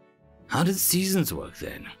ground. How do seasons work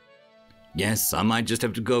then? Yes, I might just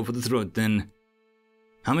have to go for the throat then.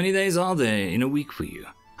 How many days are there in a week for you?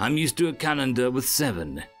 I'm used to a calendar with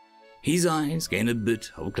 7. His eyes gain a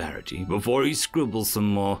bit of clarity before he scribbles some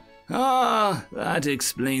more. Ah, that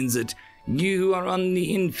explains it. You are on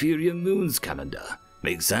the inferior moon's calendar.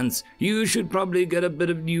 Makes sense. You should probably get a bit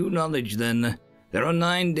of new knowledge then. There are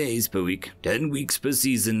 9 days per week, 10 weeks per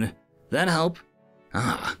season. That help?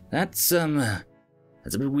 That's a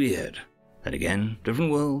bit weird. Then again,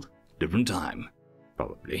 different world, different time.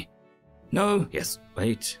 Probably. No, yes,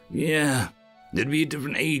 wait, yeah. There'd be a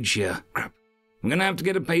different age here. Crap. I'm gonna have to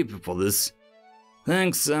get a paper for this.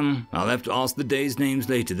 Thanks, I'll have to ask the days' names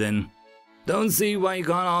later then. Don't see why you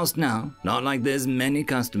can't ask now, not like there's many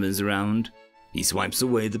customers around. He swipes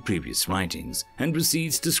away the previous writings and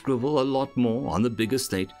proceeds to scribble a lot more on the bigger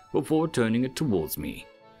slate before turning it towards me.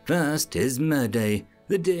 First is Mer Day,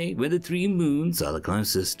 the day where the 3 moons are the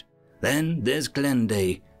closest. Then there's Clan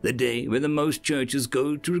Day, the day where the most churches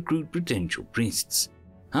go to recruit potential priests.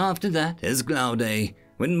 After that is Glow Day,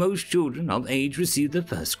 when most children of age receive their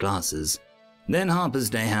first classes. Then Harper's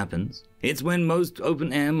Day happens. It's when most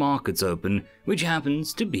open-air markets open, which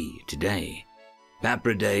happens to be today.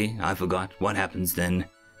 Papra Day, I forgot what happens then.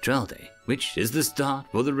 Trail Day, which is the start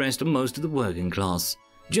for the rest of most of the working class.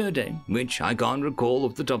 Jur Day, which I can't recall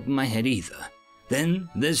off the top of my head either. Then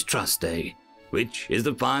there's Trust Day, which is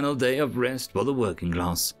the final day of rest for the working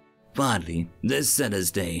class. Finally, there's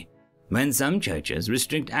Sellers Day, when some churches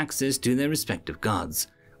restrict access to their respective gods,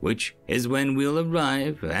 which is when we'll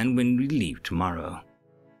arrive and when we leave tomorrow.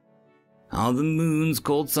 How the moon's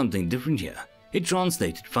called something different here. It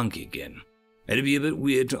translated funky again. It'd be a bit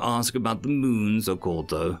weird to ask about the moons are called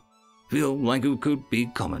though. Feel like it could be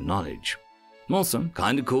common knowledge. Also,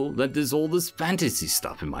 kinda cool that there's all this fantasy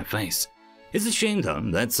stuff in my face. It's a shame though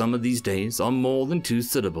that some of these days are more than 2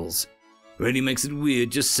 syllables. Really makes it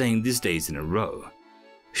weird just saying these days in a row.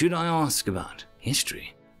 Should I ask about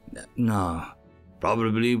history? No.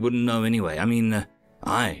 Probably wouldn't know anyway.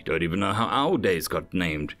 I don't even know how our days got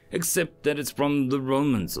named, except that it's from the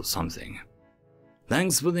Romans or something.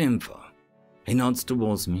 Thanks for the info. He nods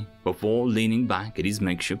towards me before leaning back at his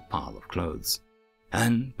makeshift pile of clothes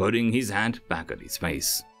and putting his hat back on his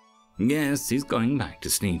face. Yes, he's going back to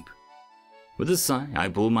sleep. With a sigh, I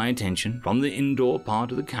pull my attention from the indoor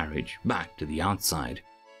part of the carriage back to the outside.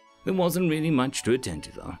 There wasn't really much to attend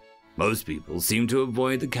to though. Most people seem to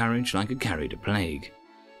avoid the carriage like it carried a plague.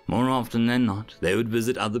 More often than not, they would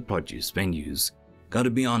visit other produce venues.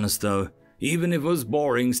 Gotta be honest though, even if it was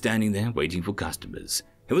boring standing there waiting for customers,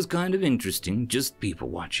 it was kind of interesting just people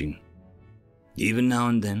watching. Even now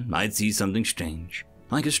and then, I'd see something strange,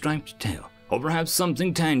 like a striped tail, or perhaps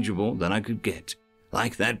something tangible that I could get,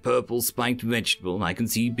 like that purple spiked vegetable I can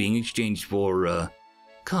see being exchanged for,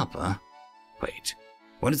 copper. Wait,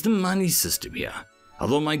 what is the money system here?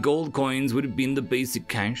 Although my gold coins would have been the basic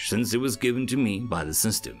cash since it was given to me by the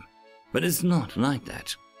system. But it's not like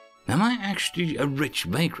that. Am I actually a rich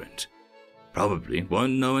vagrant? Probably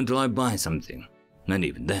won't know until I buy something. And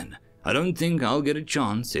even then, I don't think I'll get a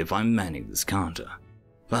chance if I'm manning this counter.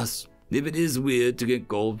 Plus, if it is weird to get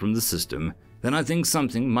gold from the system, then I think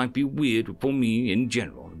something might be weird for me in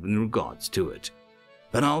general in regards to it.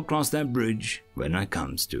 But I'll cross that bridge when it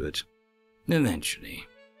comes to it. Eventually.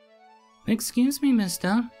 Excuse me,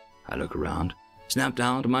 mister. I look around, snapped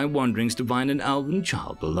out of my wanderings to find an elven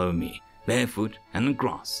child below me, barefoot and in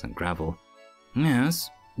grass and gravel.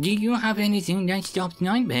 Yes? Do you have anything that stops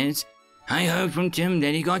nightmares? I heard from Tim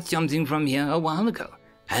that he got something from here a while ago,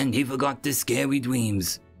 and he forgot to scare we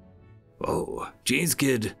dweems. Whoa, geez,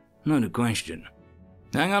 kid, not a question.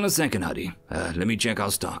 Hang on a second, Huddy. Let me check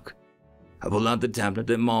our stock. I pull out the tablet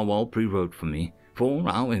that Marwal pre-wrote for me for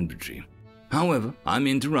our inventory. However, I'm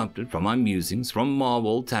interrupted from my musings from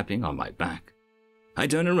Marwal tapping on my back. I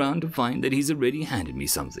turn around to find that he's already handed me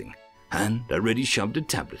something, and already shoved a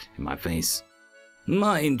tablet in my face.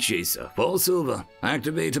 Mind Chaser, 4 silver,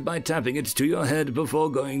 activated by tapping it to your head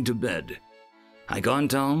before going to bed. I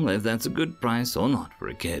can't tell if that's a good price or not for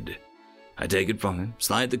a kid. I take it from him,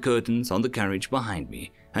 slide the curtains on the carriage behind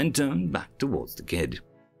me, and turn back towards the kid.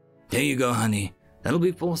 There you go, honey. That'll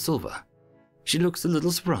be 4 silver. She looks a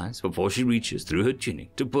little surprised before she reaches through her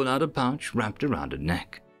tunic to pull out a pouch wrapped around her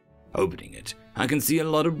neck. Opening it, I can see a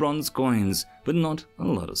lot of bronze coins, but not a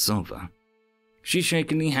lot of silver. She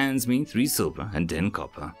shakily hands me 3 silver and 10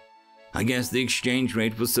 copper. I guess the exchange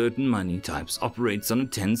rate for certain money types operates on a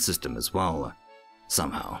 10 system as well.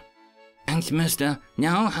 Somehow. Thanks, mister.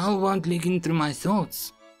 Now hell won't leak in through my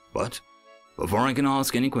thoughts. But before I can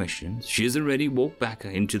ask any questions, she has already walked back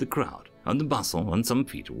into the crowd and the bustle and some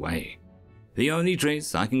feet away. The only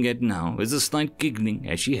trace I can get now is a slight giggling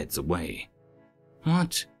as she heads away.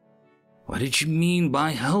 What? What did she mean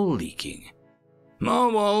by hell leaking?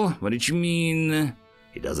 Marvel, what did she mean?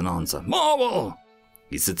 He doesn't answer. Marvel!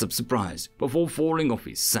 He sits up surprised before falling off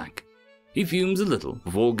his sack. He fumes a little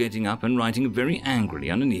before getting up and writing very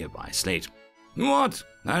angrily on a nearby slate. What?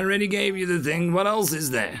 I already gave you the thing. What else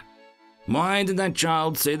is there? Why did that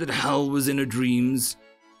child say that hell was in her dreams?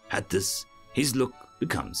 At this, his look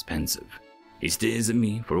becomes pensive. He stares at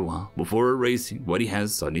me for a while before erasing what he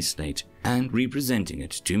has on his slate and representing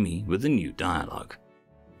it to me with a new dialogue.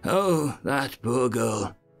 Oh, that poor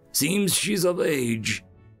girl. Seems she's of age.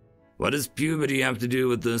 What does puberty have to do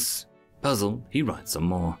with this? Puzzled, he writes some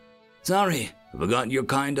more. Sorry, I forgot your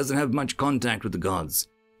kind doesn't have much contact with the gods.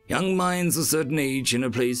 Young minds of a certain age in a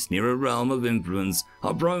place near a realm of influence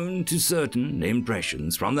are prone to certain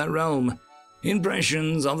impressions from that realm.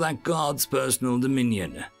 Impressions of that god's personal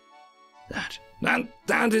dominion.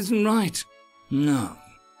 That isn't right. No.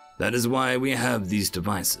 That is why we have these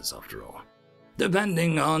devices, after all.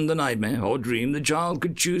 Depending on the nightmare or dream, the child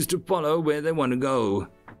could choose to follow where they want to go.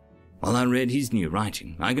 While I read his new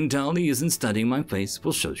writing, I can tell he isn't studying my face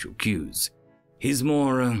for social cues. He's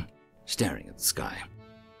more, staring at the sky.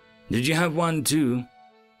 Did you have one too?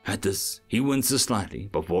 At this, he winces slightly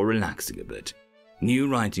before relaxing a bit. New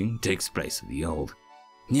writing takes place of the old.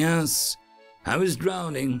 Yes, I was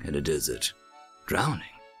drowning in a desert. Drowning?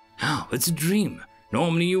 How? It's a dream.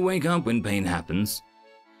 Normally you wake up when pain happens.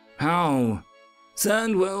 How?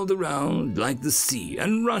 Sand whirled around like the sea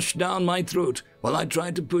and rushed down my throat while I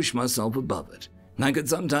tried to push myself above it. I could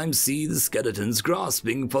sometimes see the skeletons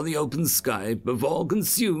grasping for the open sky before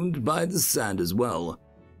consumed by the sand as well.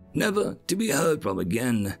 Never to be heard from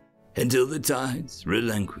again until the tides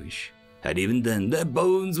relinquish. And even then, their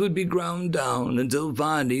bones would be ground down until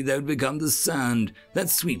finally they would become the sand that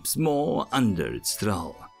sweeps more under its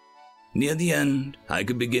thrall. Near the end, I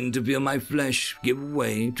could begin to feel my flesh give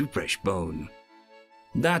way to fresh bone.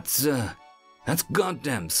 That's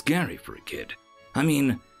goddamn scary for a kid. I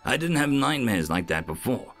mean, I didn't have nightmares like that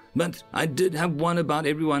before, but I did have one about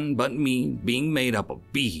everyone but me being made up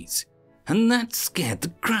of bees, and that scared the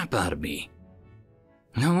crap out of me.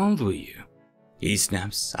 How old were you? He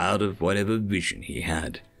snaps out of whatever vision he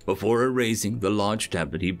had, before erasing the large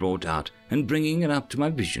tablet he brought out and bringing it up to my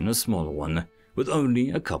vision, a smaller one, with only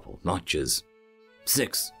a couple notches.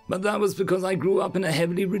 6, but that was because I grew up in a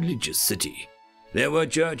heavily religious city. There were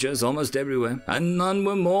churches almost everywhere, and none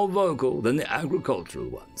were more vocal than the agricultural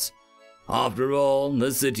ones. After all,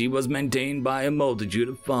 the city was maintained by a multitude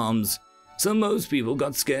of farms, so most people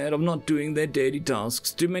got scared of not doing their daily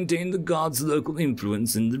tasks to maintain the god's local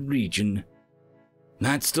influence in the region.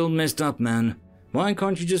 That's still messed up, man. Why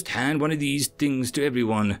can't you just hand one of these things to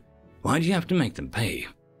everyone? Why do you have to make them pay?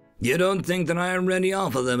 You don't think that I already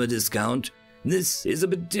offer them a discount? This is a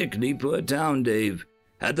particularly poor town, Dave.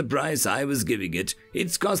 At the price I was giving it,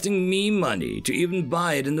 it's costing me money to even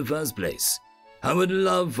buy it in the first place. I would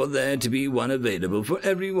love for there to be one available for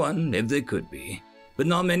everyone if there could be, but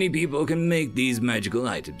not many people can make these magical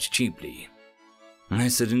items cheaply. I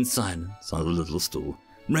sit in silence on the little stool,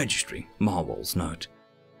 registering Marwell's note.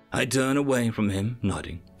 I turn away from him,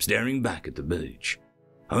 nodding, staring back at the village.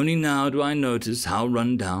 Only now do I notice how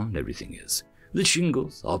run down everything is. The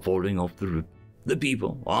shingles are falling off the roof. The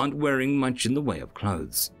people aren't wearing much in the way of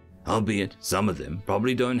clothes, albeit some of them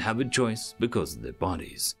probably don't have a choice because of their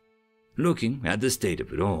bodies. Looking at the state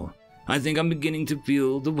of it all, I think I'm beginning to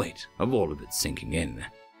feel the weight of all of it sinking in.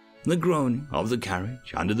 The groaning of the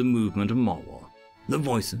carriage under the movement of Marwell, the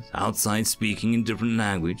voices outside speaking in different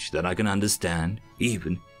language that I can understand,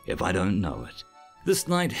 even if I don't know it. The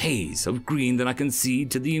slight haze of green that I can see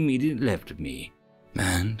to the immediate left of me,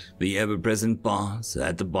 and the ever-present bars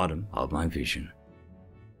at the bottom of my vision.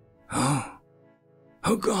 Oh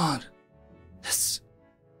God, this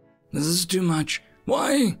is too much.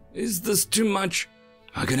 Why is this too much?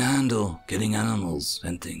 I can handle killing animals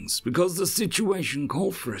and things because the situation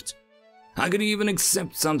called for it. I could even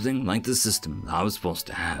accept something like the system I was forced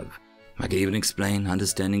to have. I could even explain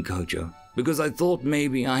understanding Kojo because I thought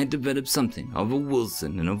maybe I had developed something of a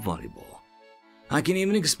Wilson in a volleyball. I can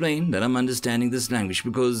even explain that I'm understanding this language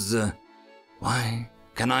because, why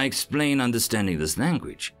can I explain understanding this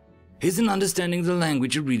language? Isn't understanding the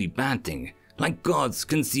language a really bad thing? Like gods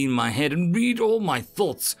can see in my head and read all my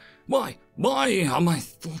thoughts. Why are my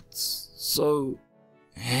thoughts so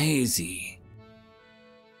hazy?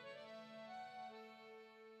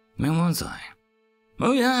 Where was I?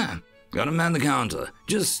 Oh yeah, gotta man the counter,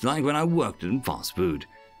 just like when I worked in fast food.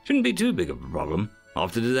 Shouldn't be too big of a problem.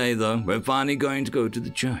 After today though, we're finally going to go to the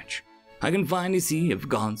church. I can finally see if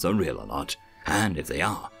gods are real or not, and if they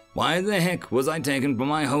are, why the heck was I taken from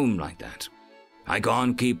my home like that? I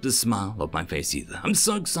can't keep the smile off my face either. I'm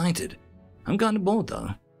so excited. I'm kinda bored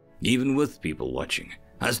though. Even with people watching,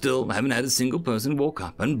 I still haven't had a single person walk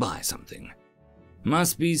up and buy something.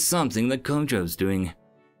 Must be something that Kojo's doing.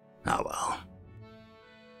 Oh well.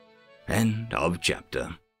 End of chapter.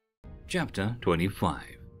 Chapter 25.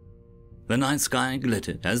 The night sky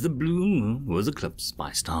glittered as the blue moon was eclipsed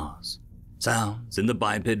by stars. Sounds in the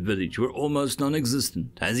biped village were almost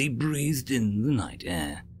non-existent as he breathed in the night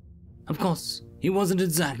air. Of course, he wasn't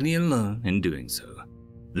exactly alone in doing so.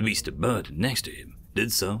 The beast bird next to him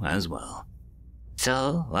did so as well.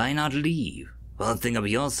 So, why not leave? For a thing of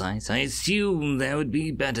your size, I assume there would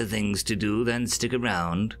be better things to do than stick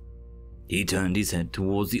around. He turned his head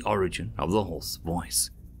towards the origin of the hoarse voice.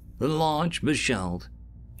 The large beshelled.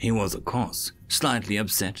 He was, of course, slightly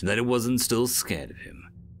upset that it wasn't still scared of him.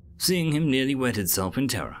 Seeing him nearly wet itself in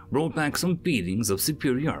terror brought back some feelings of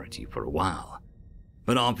superiority for a while.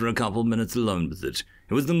 But after a couple minutes alone with it,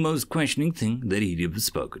 it was the most questioning thing that he'd ever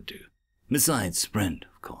spoken to. Besides friend,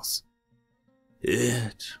 of course.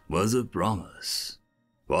 It was a promise.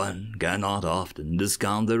 One cannot often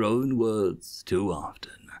discount their own words too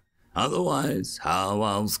often. Otherwise, how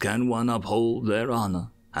else can one uphold their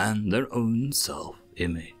honor and their own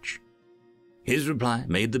self-image? His reply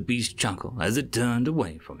made the beast chuckle as it turned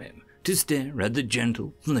away from him to stare at the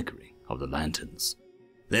gentle flickering of the lanterns,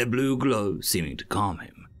 their blue glow seeming to calm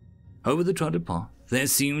him. Over the trodden path, there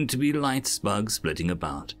seemed to be light spugs splitting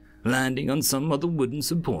about, landing on some of the wooden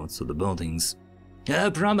supports of the buildings.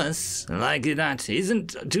 A promise like that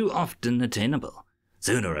isn't too often attainable.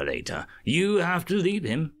 Sooner or later, you have to leave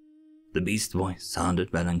him. The beast's voice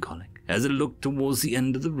sounded melancholic as it looked towards the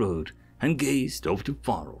end of the road and gazed off to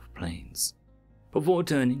far-off plains, before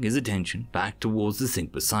turning his attention back towards the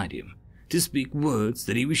sink beside him to speak words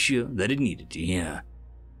that he was sure that it needed to hear.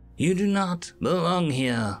 You do not belong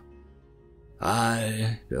here.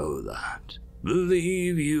 I know that.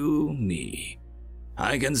 Believe you me.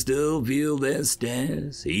 I can still feel their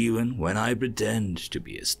stares even when I pretend to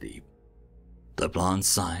be asleep. The plant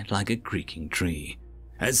sighed like a creaking tree,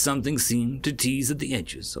 as something seemed to tease at the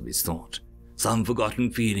edges of his thought, some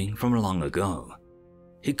forgotten feeling from long ago.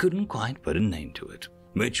 He couldn't quite put a name to it,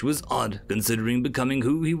 which was odd considering becoming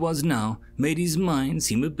who he was now made his mind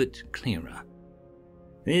seem a bit clearer.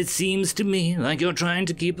 It seems to me like you're trying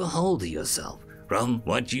to keep a hold of yourself. From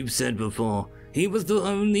what you've said before, he was the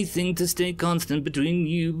only thing to stay constant between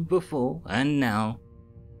you before and now.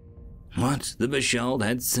 What the Beshald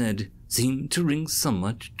had said seemed to ring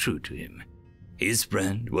somewhat true to him. His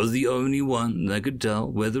friend was the only one that could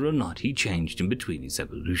tell whether or not he changed in between his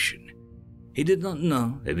evolution. He did not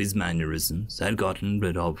know if his mannerisms had gotten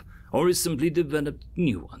rid of, or he simply developed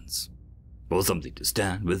new ones. For something to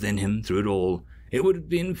stand within him through it all, it would have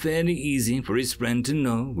been fairly easy for his friend to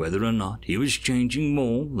know whether or not he was changing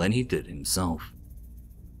more than he did himself.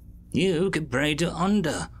 You could pray to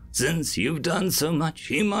Onda. Since you've done so much,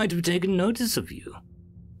 he might have taken notice of you.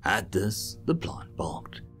 At this, the plant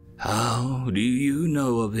balked. How do you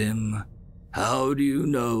know of him? How do you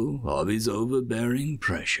know of his overbearing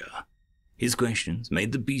pressure? His questions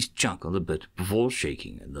made the beast chuckle a bit before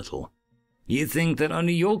shaking a little. You think that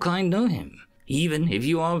only your kind know him? Even if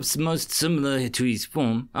you are most similar to his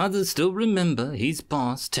form, others still remember his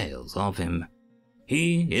past tales of him.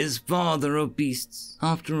 He is father of beasts,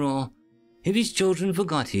 after all. If his children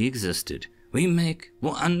forgot he existed, we make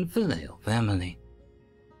one filial family.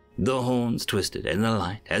 The horns twisted in the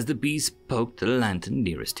light as the beast poked the lantern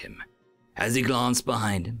nearest him, as he glanced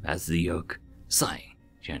behind him as the yoke, sighing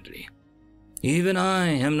gently. Even I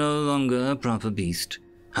am no longer a proper beast.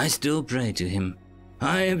 I still pray to him.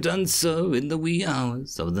 I have done so in the wee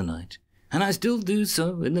hours of the night, and I still do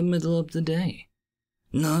so in the middle of the day.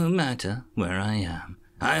 No matter where I am,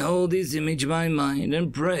 I hold his image by mind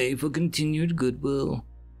and pray for continued goodwill.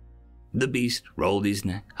 The beast rolled his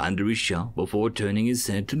neck under his shell before turning his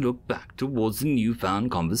head to look back towards the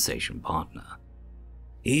newfound conversation partner.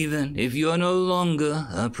 Even if you are no longer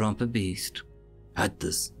a proper beast. At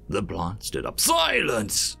this, the plant stood up.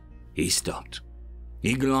 Silence! He stopped.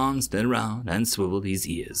 He glanced around and swiveled his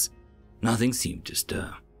ears. Nothing seemed to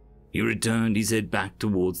stir. He returned his head back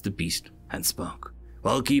towards the beast and spoke,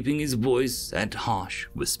 while keeping his voice at harsh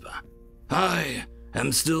whisper. I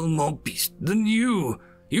am still more beast than you.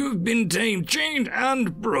 You've been tamed, chained,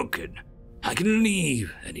 and broken. I can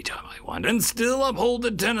leave anytime I want and still uphold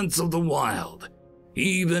the tenets of the wild,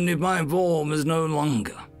 even if my form is no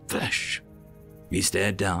longer flesh. He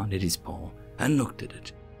stared down at his paw and looked at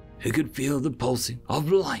it. He could feel the pulsing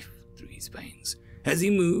of life through his veins as he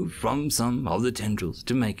moved from some of the tendrils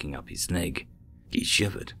to making up his leg. He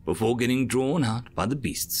shivered before getting drawn out by the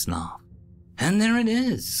beast's snarl. And there it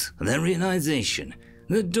is, the realization,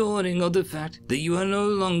 the dawning of the fact that you are no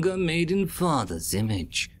longer made in Father's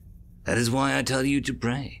image. That is why I tell you to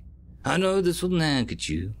pray. I know this will nag at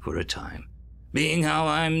you for a time, being how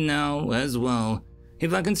I am now as well.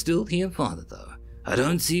 If I can still hear Father, though, I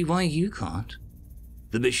don't see why you can't.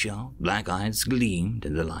 The Bishal black eyes gleamed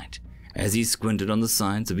in the light as he squinted on the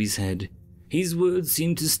sides of his head. His words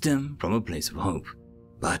seemed to stem from a place of hope,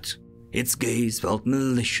 but its gaze felt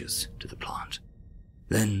malicious to the plant.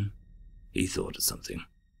 Then he thought of something.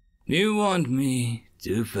 You want me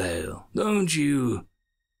to fail, don't you?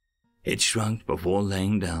 It shrugged before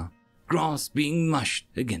laying down, grass being mushed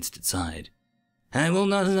against its side. I will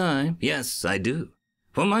not lie, yes, I do,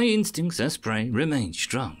 for my instincts as prey remain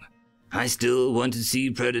strong. I still want to see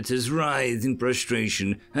predators writhe in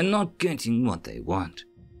frustration and not getting what they want.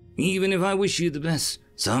 Even if I wish you the best,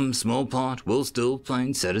 some small part will still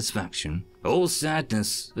find satisfaction or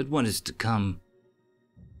sadness at what is to come.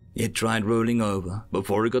 It tried rolling over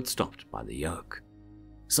before it got stopped by the yoke.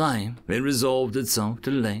 Sighing, it resolved itself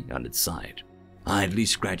to lay on its side, idly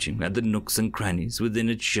scratching at the nooks and crannies within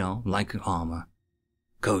its shell like armor.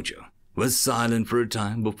 Kojo was silent for a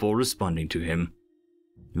time before responding to him.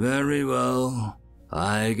 Very well,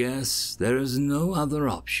 I guess there is no other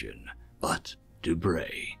option but to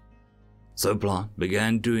pray. So Plant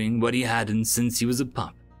began doing what he hadn't since he was a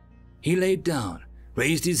pup. He laid down,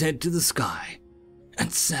 raised his head to the sky,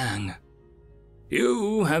 and sang.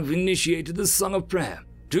 You have initiated the Song of Prayer.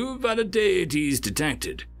 2 valid deities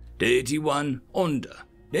detected. Deity 1, Onda.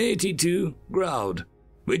 Deity 2, Groud.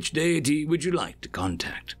 Which deity would you like to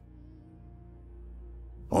contact?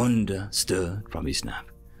 Onda stirred from his nap.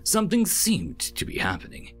 Something seemed to be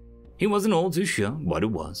happening. He wasn't all too sure what it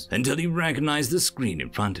was until he recognized the screen in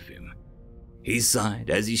front of him. He sighed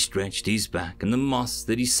as he stretched his back and the moss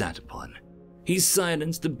that he sat upon. He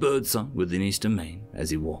silenced the birdsong within his domain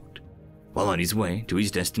as he walked. While on his way to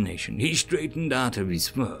his destination, he straightened out of his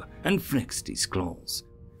fur and flexed his claws.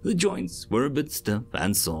 The joints were a bit stiff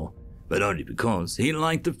and sore, but only because he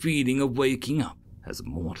liked the feeling of waking up as a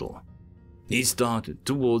mortal. He started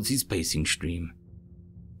towards his pacing stream.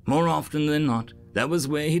 More often than not, that was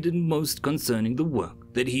where he did most concerning the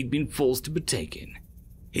work that he'd been forced to partake in.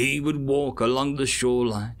 He would walk along the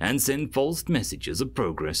shoreline and send false messages of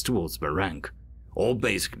progress towards Barank, or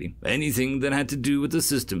basically anything that had to do with the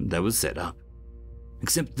system that was set up.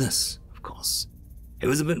 Except this, of course. It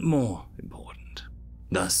was a bit more important.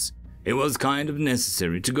 Thus, it was kind of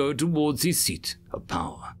necessary to go towards his seat of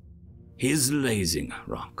power, his Lazing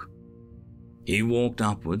Rock. He walked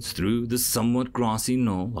upwards through the somewhat grassy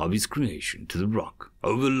knoll of his creation to the rock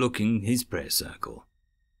overlooking his prayer circle.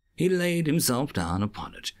 He laid himself down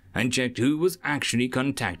upon it and checked who was actually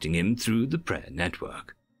contacting him through the prayer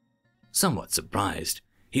network. Somewhat surprised,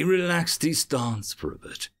 he relaxed his stance for a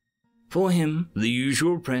bit. For him, the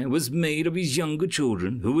usual prayer was made of his younger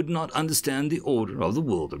children who would not understand the order of the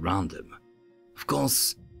world around them. Of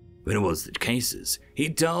course, when it was the cases,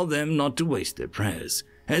 he'd tell them not to waste their prayers,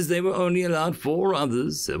 as they were only allowed 4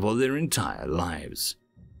 others for their entire lives.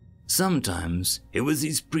 Sometimes it was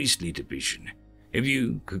his priestly division, if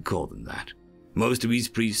you could call them that. Most of his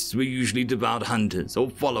priests were usually devout hunters or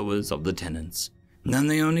followers of the tenets, and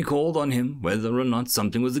they only called on him whether or not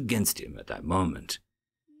something was against him at that moment.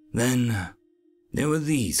 Then there were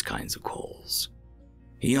these kinds of calls.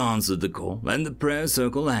 He answered the call, and the prayer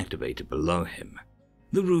circle activated below him.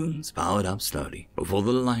 The runes powered up slowly before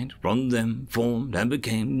the light from them formed and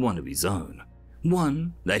became one of his own,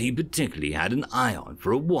 one that he particularly had an eye on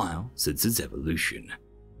for a while since its evolution.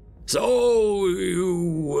 So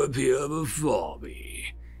you appear before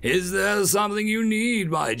me. Is there something you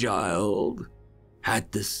need, my child?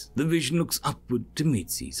 At this, the vision looks upward to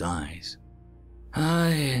meet his eyes.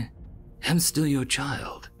 I am still your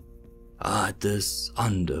child. At this,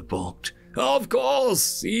 underbalked. Of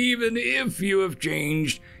course, even if you have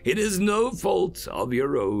changed, it is no fault of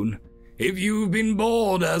your own. If you've been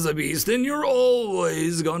born as a beast, then you're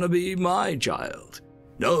always gonna be my child.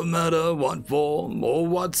 No matter what form or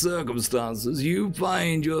what circumstances you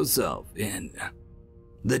find yourself in.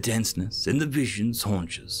 The tenseness in the vision's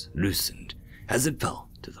haunches loosened as it fell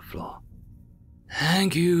to the floor.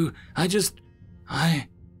 Thank you. I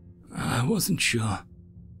wasn't sure.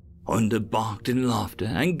 Onda barked in laughter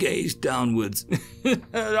and gazed downwards.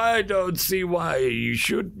 I don't see why you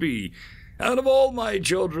should be. Out of all my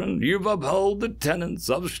children, you've upheld the tenets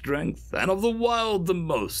of strength and of the wild the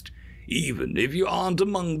most, even if you aren't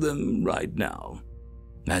among them right now.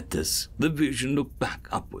 At this, the vision looked back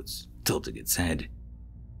upwards, tilting its head.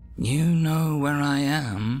 You know where I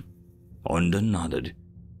am? Onda nodded.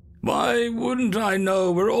 Why wouldn't I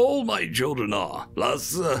know where all my children are?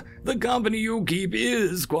 Plus, the company you keep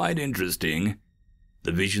is quite interesting.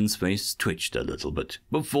 The vision's face twitched a little bit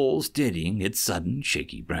before steadying its sudden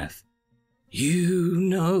shaky breath. You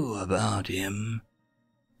know about him?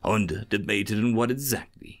 Onda debated on what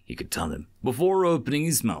exactly he could tell him before opening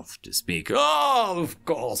his mouth to speak. Oh, of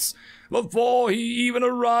course. Before he even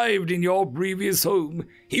arrived in your previous home,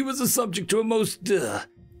 he was the subject to a most,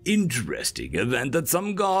 interesting event that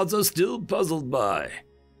some gods are still puzzled by.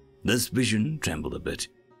 This vision trembled a bit.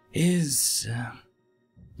 Is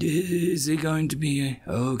he going to be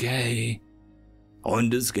okay?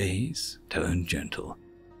 Onda's gaze turned gentle.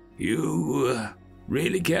 You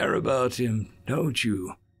really care about him, don't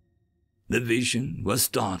you? The vision was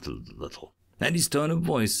startled a little at his tone of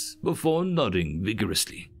voice before nodding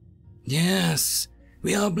vigorously. Yes,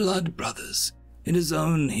 we are blood brothers. It is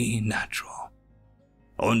only natural.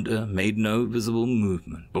 Onda made no visible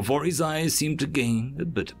movement before his eyes seemed to gain a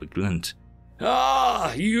bit of a glint.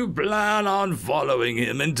 Ah, you plan on following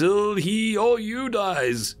him until he or you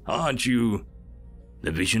dies, aren't you?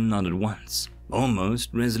 The vision nodded once,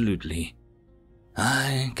 almost resolutely.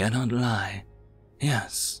 I cannot lie.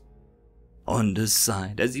 Yes. Onda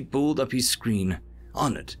sighed as he pulled up his screen.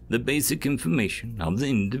 On it, the basic information of the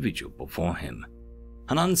individual before him.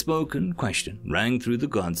 An unspoken question rang through the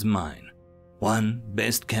god's mind. One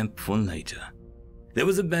best kept for later. There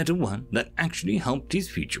was a better one that actually helped his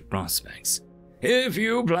future prospects. If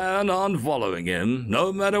you plan on following him,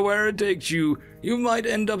 no matter where it takes you, you might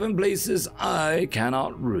end up in places I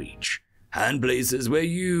cannot reach, and places where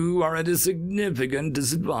you are at a significant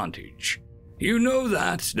disadvantage. You know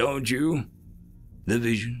that, don't you? The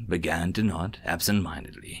vision began to nod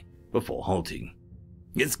absent-mindedly before halting.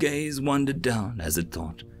 Its gaze wandered down as it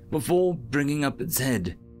thought, before bringing up its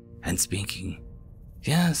head and speaking.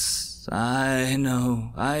 Yes, I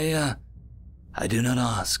know. I do not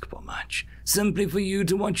ask for much, simply for you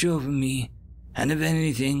to watch over me, and if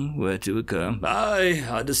anything were to occur, I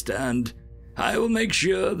understand. I will make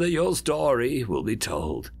sure that your story will be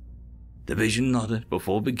told. The vision nodded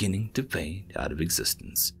before beginning to fade out of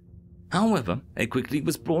existence. However, it quickly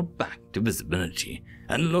was brought back to visibility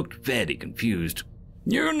and looked fairly confused.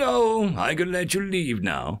 You know, I could let you leave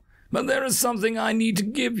now, but there is something I need to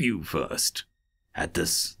give you first. At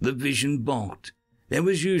this, the vision balked. There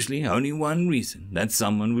was usually only one reason that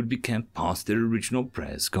someone would be kept past their original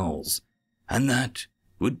prayer's goals, and that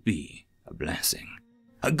would be a blessing.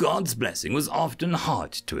 A god's blessing was often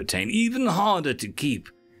hard to attain, even harder to keep,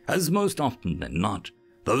 as most often than not,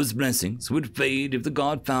 those blessings would fade if the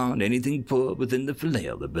god found anything poor within the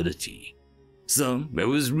filial ability. So it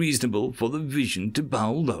was reasonable for the vision to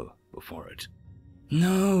bow low before it.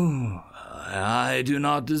 No, I do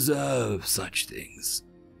not deserve such things.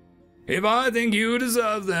 If I think you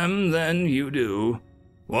deserve them, then you do.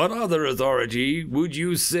 What other authority would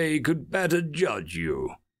you say could better judge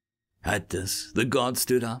you? At this, the god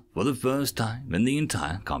stood up for the first time in the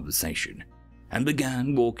entire conversation and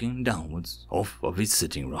began walking downwards off of his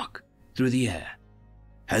sitting rock through the air.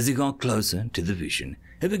 As he got closer to the vision,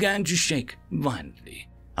 it began to shake violently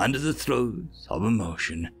under the throes of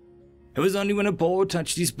emotion. It was only when a paw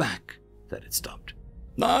touched his back that it stopped.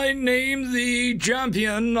 I name thee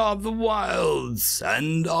champion of the wilds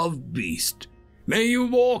and of beast. May you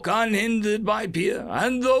walk unhindered by peer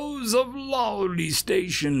and those of lowly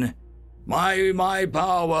station. May my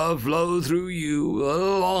power flow through you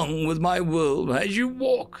along with my will as you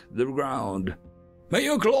walk the ground. May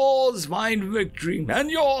your claws find victory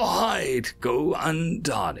and your height go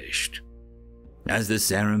untarnished. As the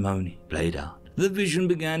ceremony played out, the vision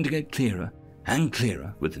began to get clearer and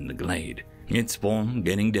clearer within the glade, its form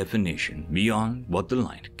gaining definition beyond what the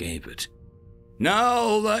light gave it.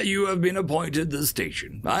 Now that you have been appointed the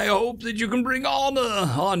station, I hope that you can bring honor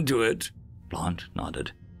onto it. Plant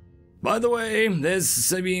nodded. By the way,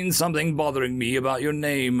 there's been something bothering me about your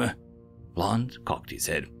name. Plant cocked his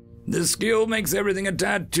head. The skill makes everything a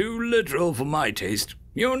tad too literal for my taste.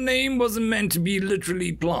 Your name wasn't meant to be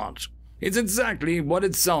literally Plant. It's exactly what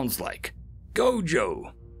it sounds like.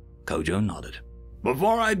 Gojo. Gojo nodded.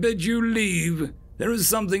 Before I bid you leave, there is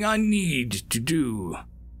something I need to do.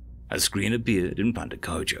 A screen appeared in front of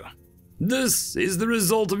Gojo. This is the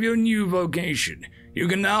result of your new vocation. You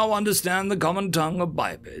can now understand the common tongue of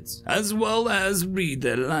bipeds, as well as read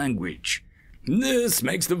their language. This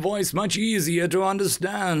makes the voice much easier to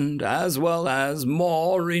understand, as well as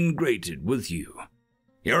more ingrained with you.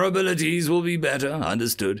 Your abilities will be better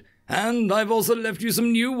understood, and I've also left you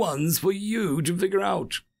some new ones for you to figure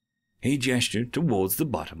out. He gestured towards the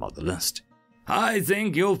bottom of the list. I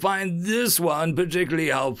think you'll find this one particularly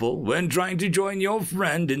helpful when trying to join your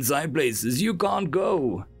friend inside places you can't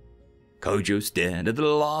go. Kojo stared at the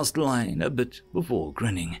last line a bit before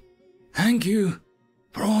grinning. Thank you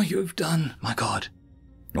for all you've done, my god.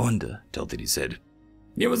 Onda tilted his head.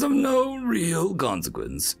 It was of no real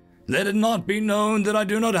consequence. Let it not be known that I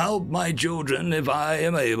do not help my children if I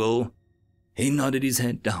am able. He nodded his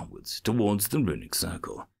head downwards towards the runic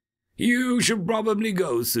circle. You should probably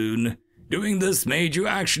go soon. Doing this made you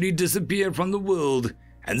actually disappear from the world,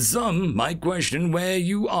 and some might question where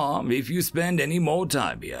you are if you spend any more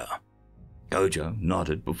time here. Kojo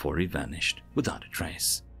nodded before he vanished, without a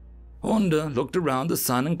trace. Onda looked around the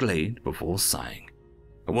silent glade before sighing.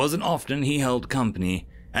 It wasn't often he held company,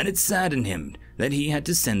 and it saddened him that he had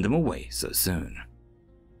to send them away so soon.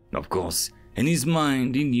 Of course, in his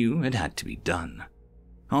mind he knew it had to be done.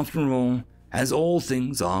 After all, as all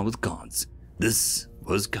things are with gods, this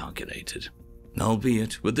was calculated,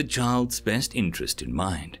 albeit with the child's best interest in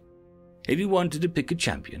mind. If he wanted to pick a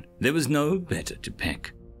champion, there was no better to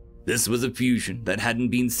pick. This was a fusion that hadn't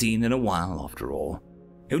been seen in a while after all.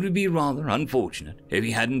 It would be rather unfortunate if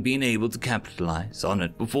he hadn't been able to capitalize on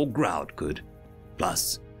it before Groud could.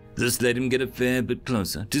 Plus, this let him get a fair bit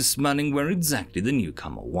closer to smelling where exactly the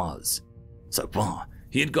newcomer was. So far,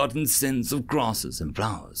 he had gotten scents of grasses and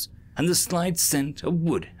flowers, and the slight scent of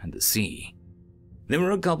wood and the sea. There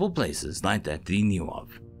were a couple places like that he knew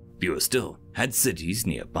of. Fewer still had cities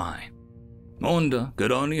nearby. Onda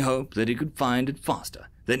could only hope that he could find it faster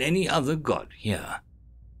than any other god here.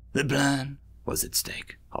 The plan was at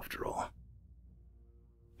stake, after all.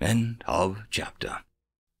 End of chapter.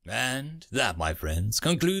 And that, my friends,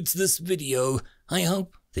 concludes this video. I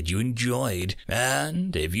hope that you enjoyed,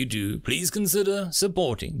 and if you do, please consider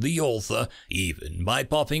supporting the author, even by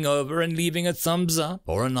popping over and leaving a thumbs up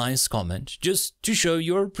or a nice comment, just to show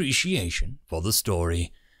your appreciation for the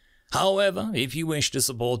story. However, if you wish to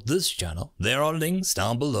support this channel, there are links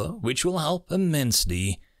down below which will help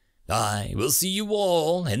immensely. I will see you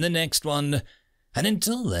all in the next one, and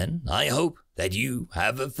until then, I hope that you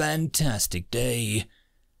have a fantastic day.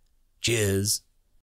 Cheers.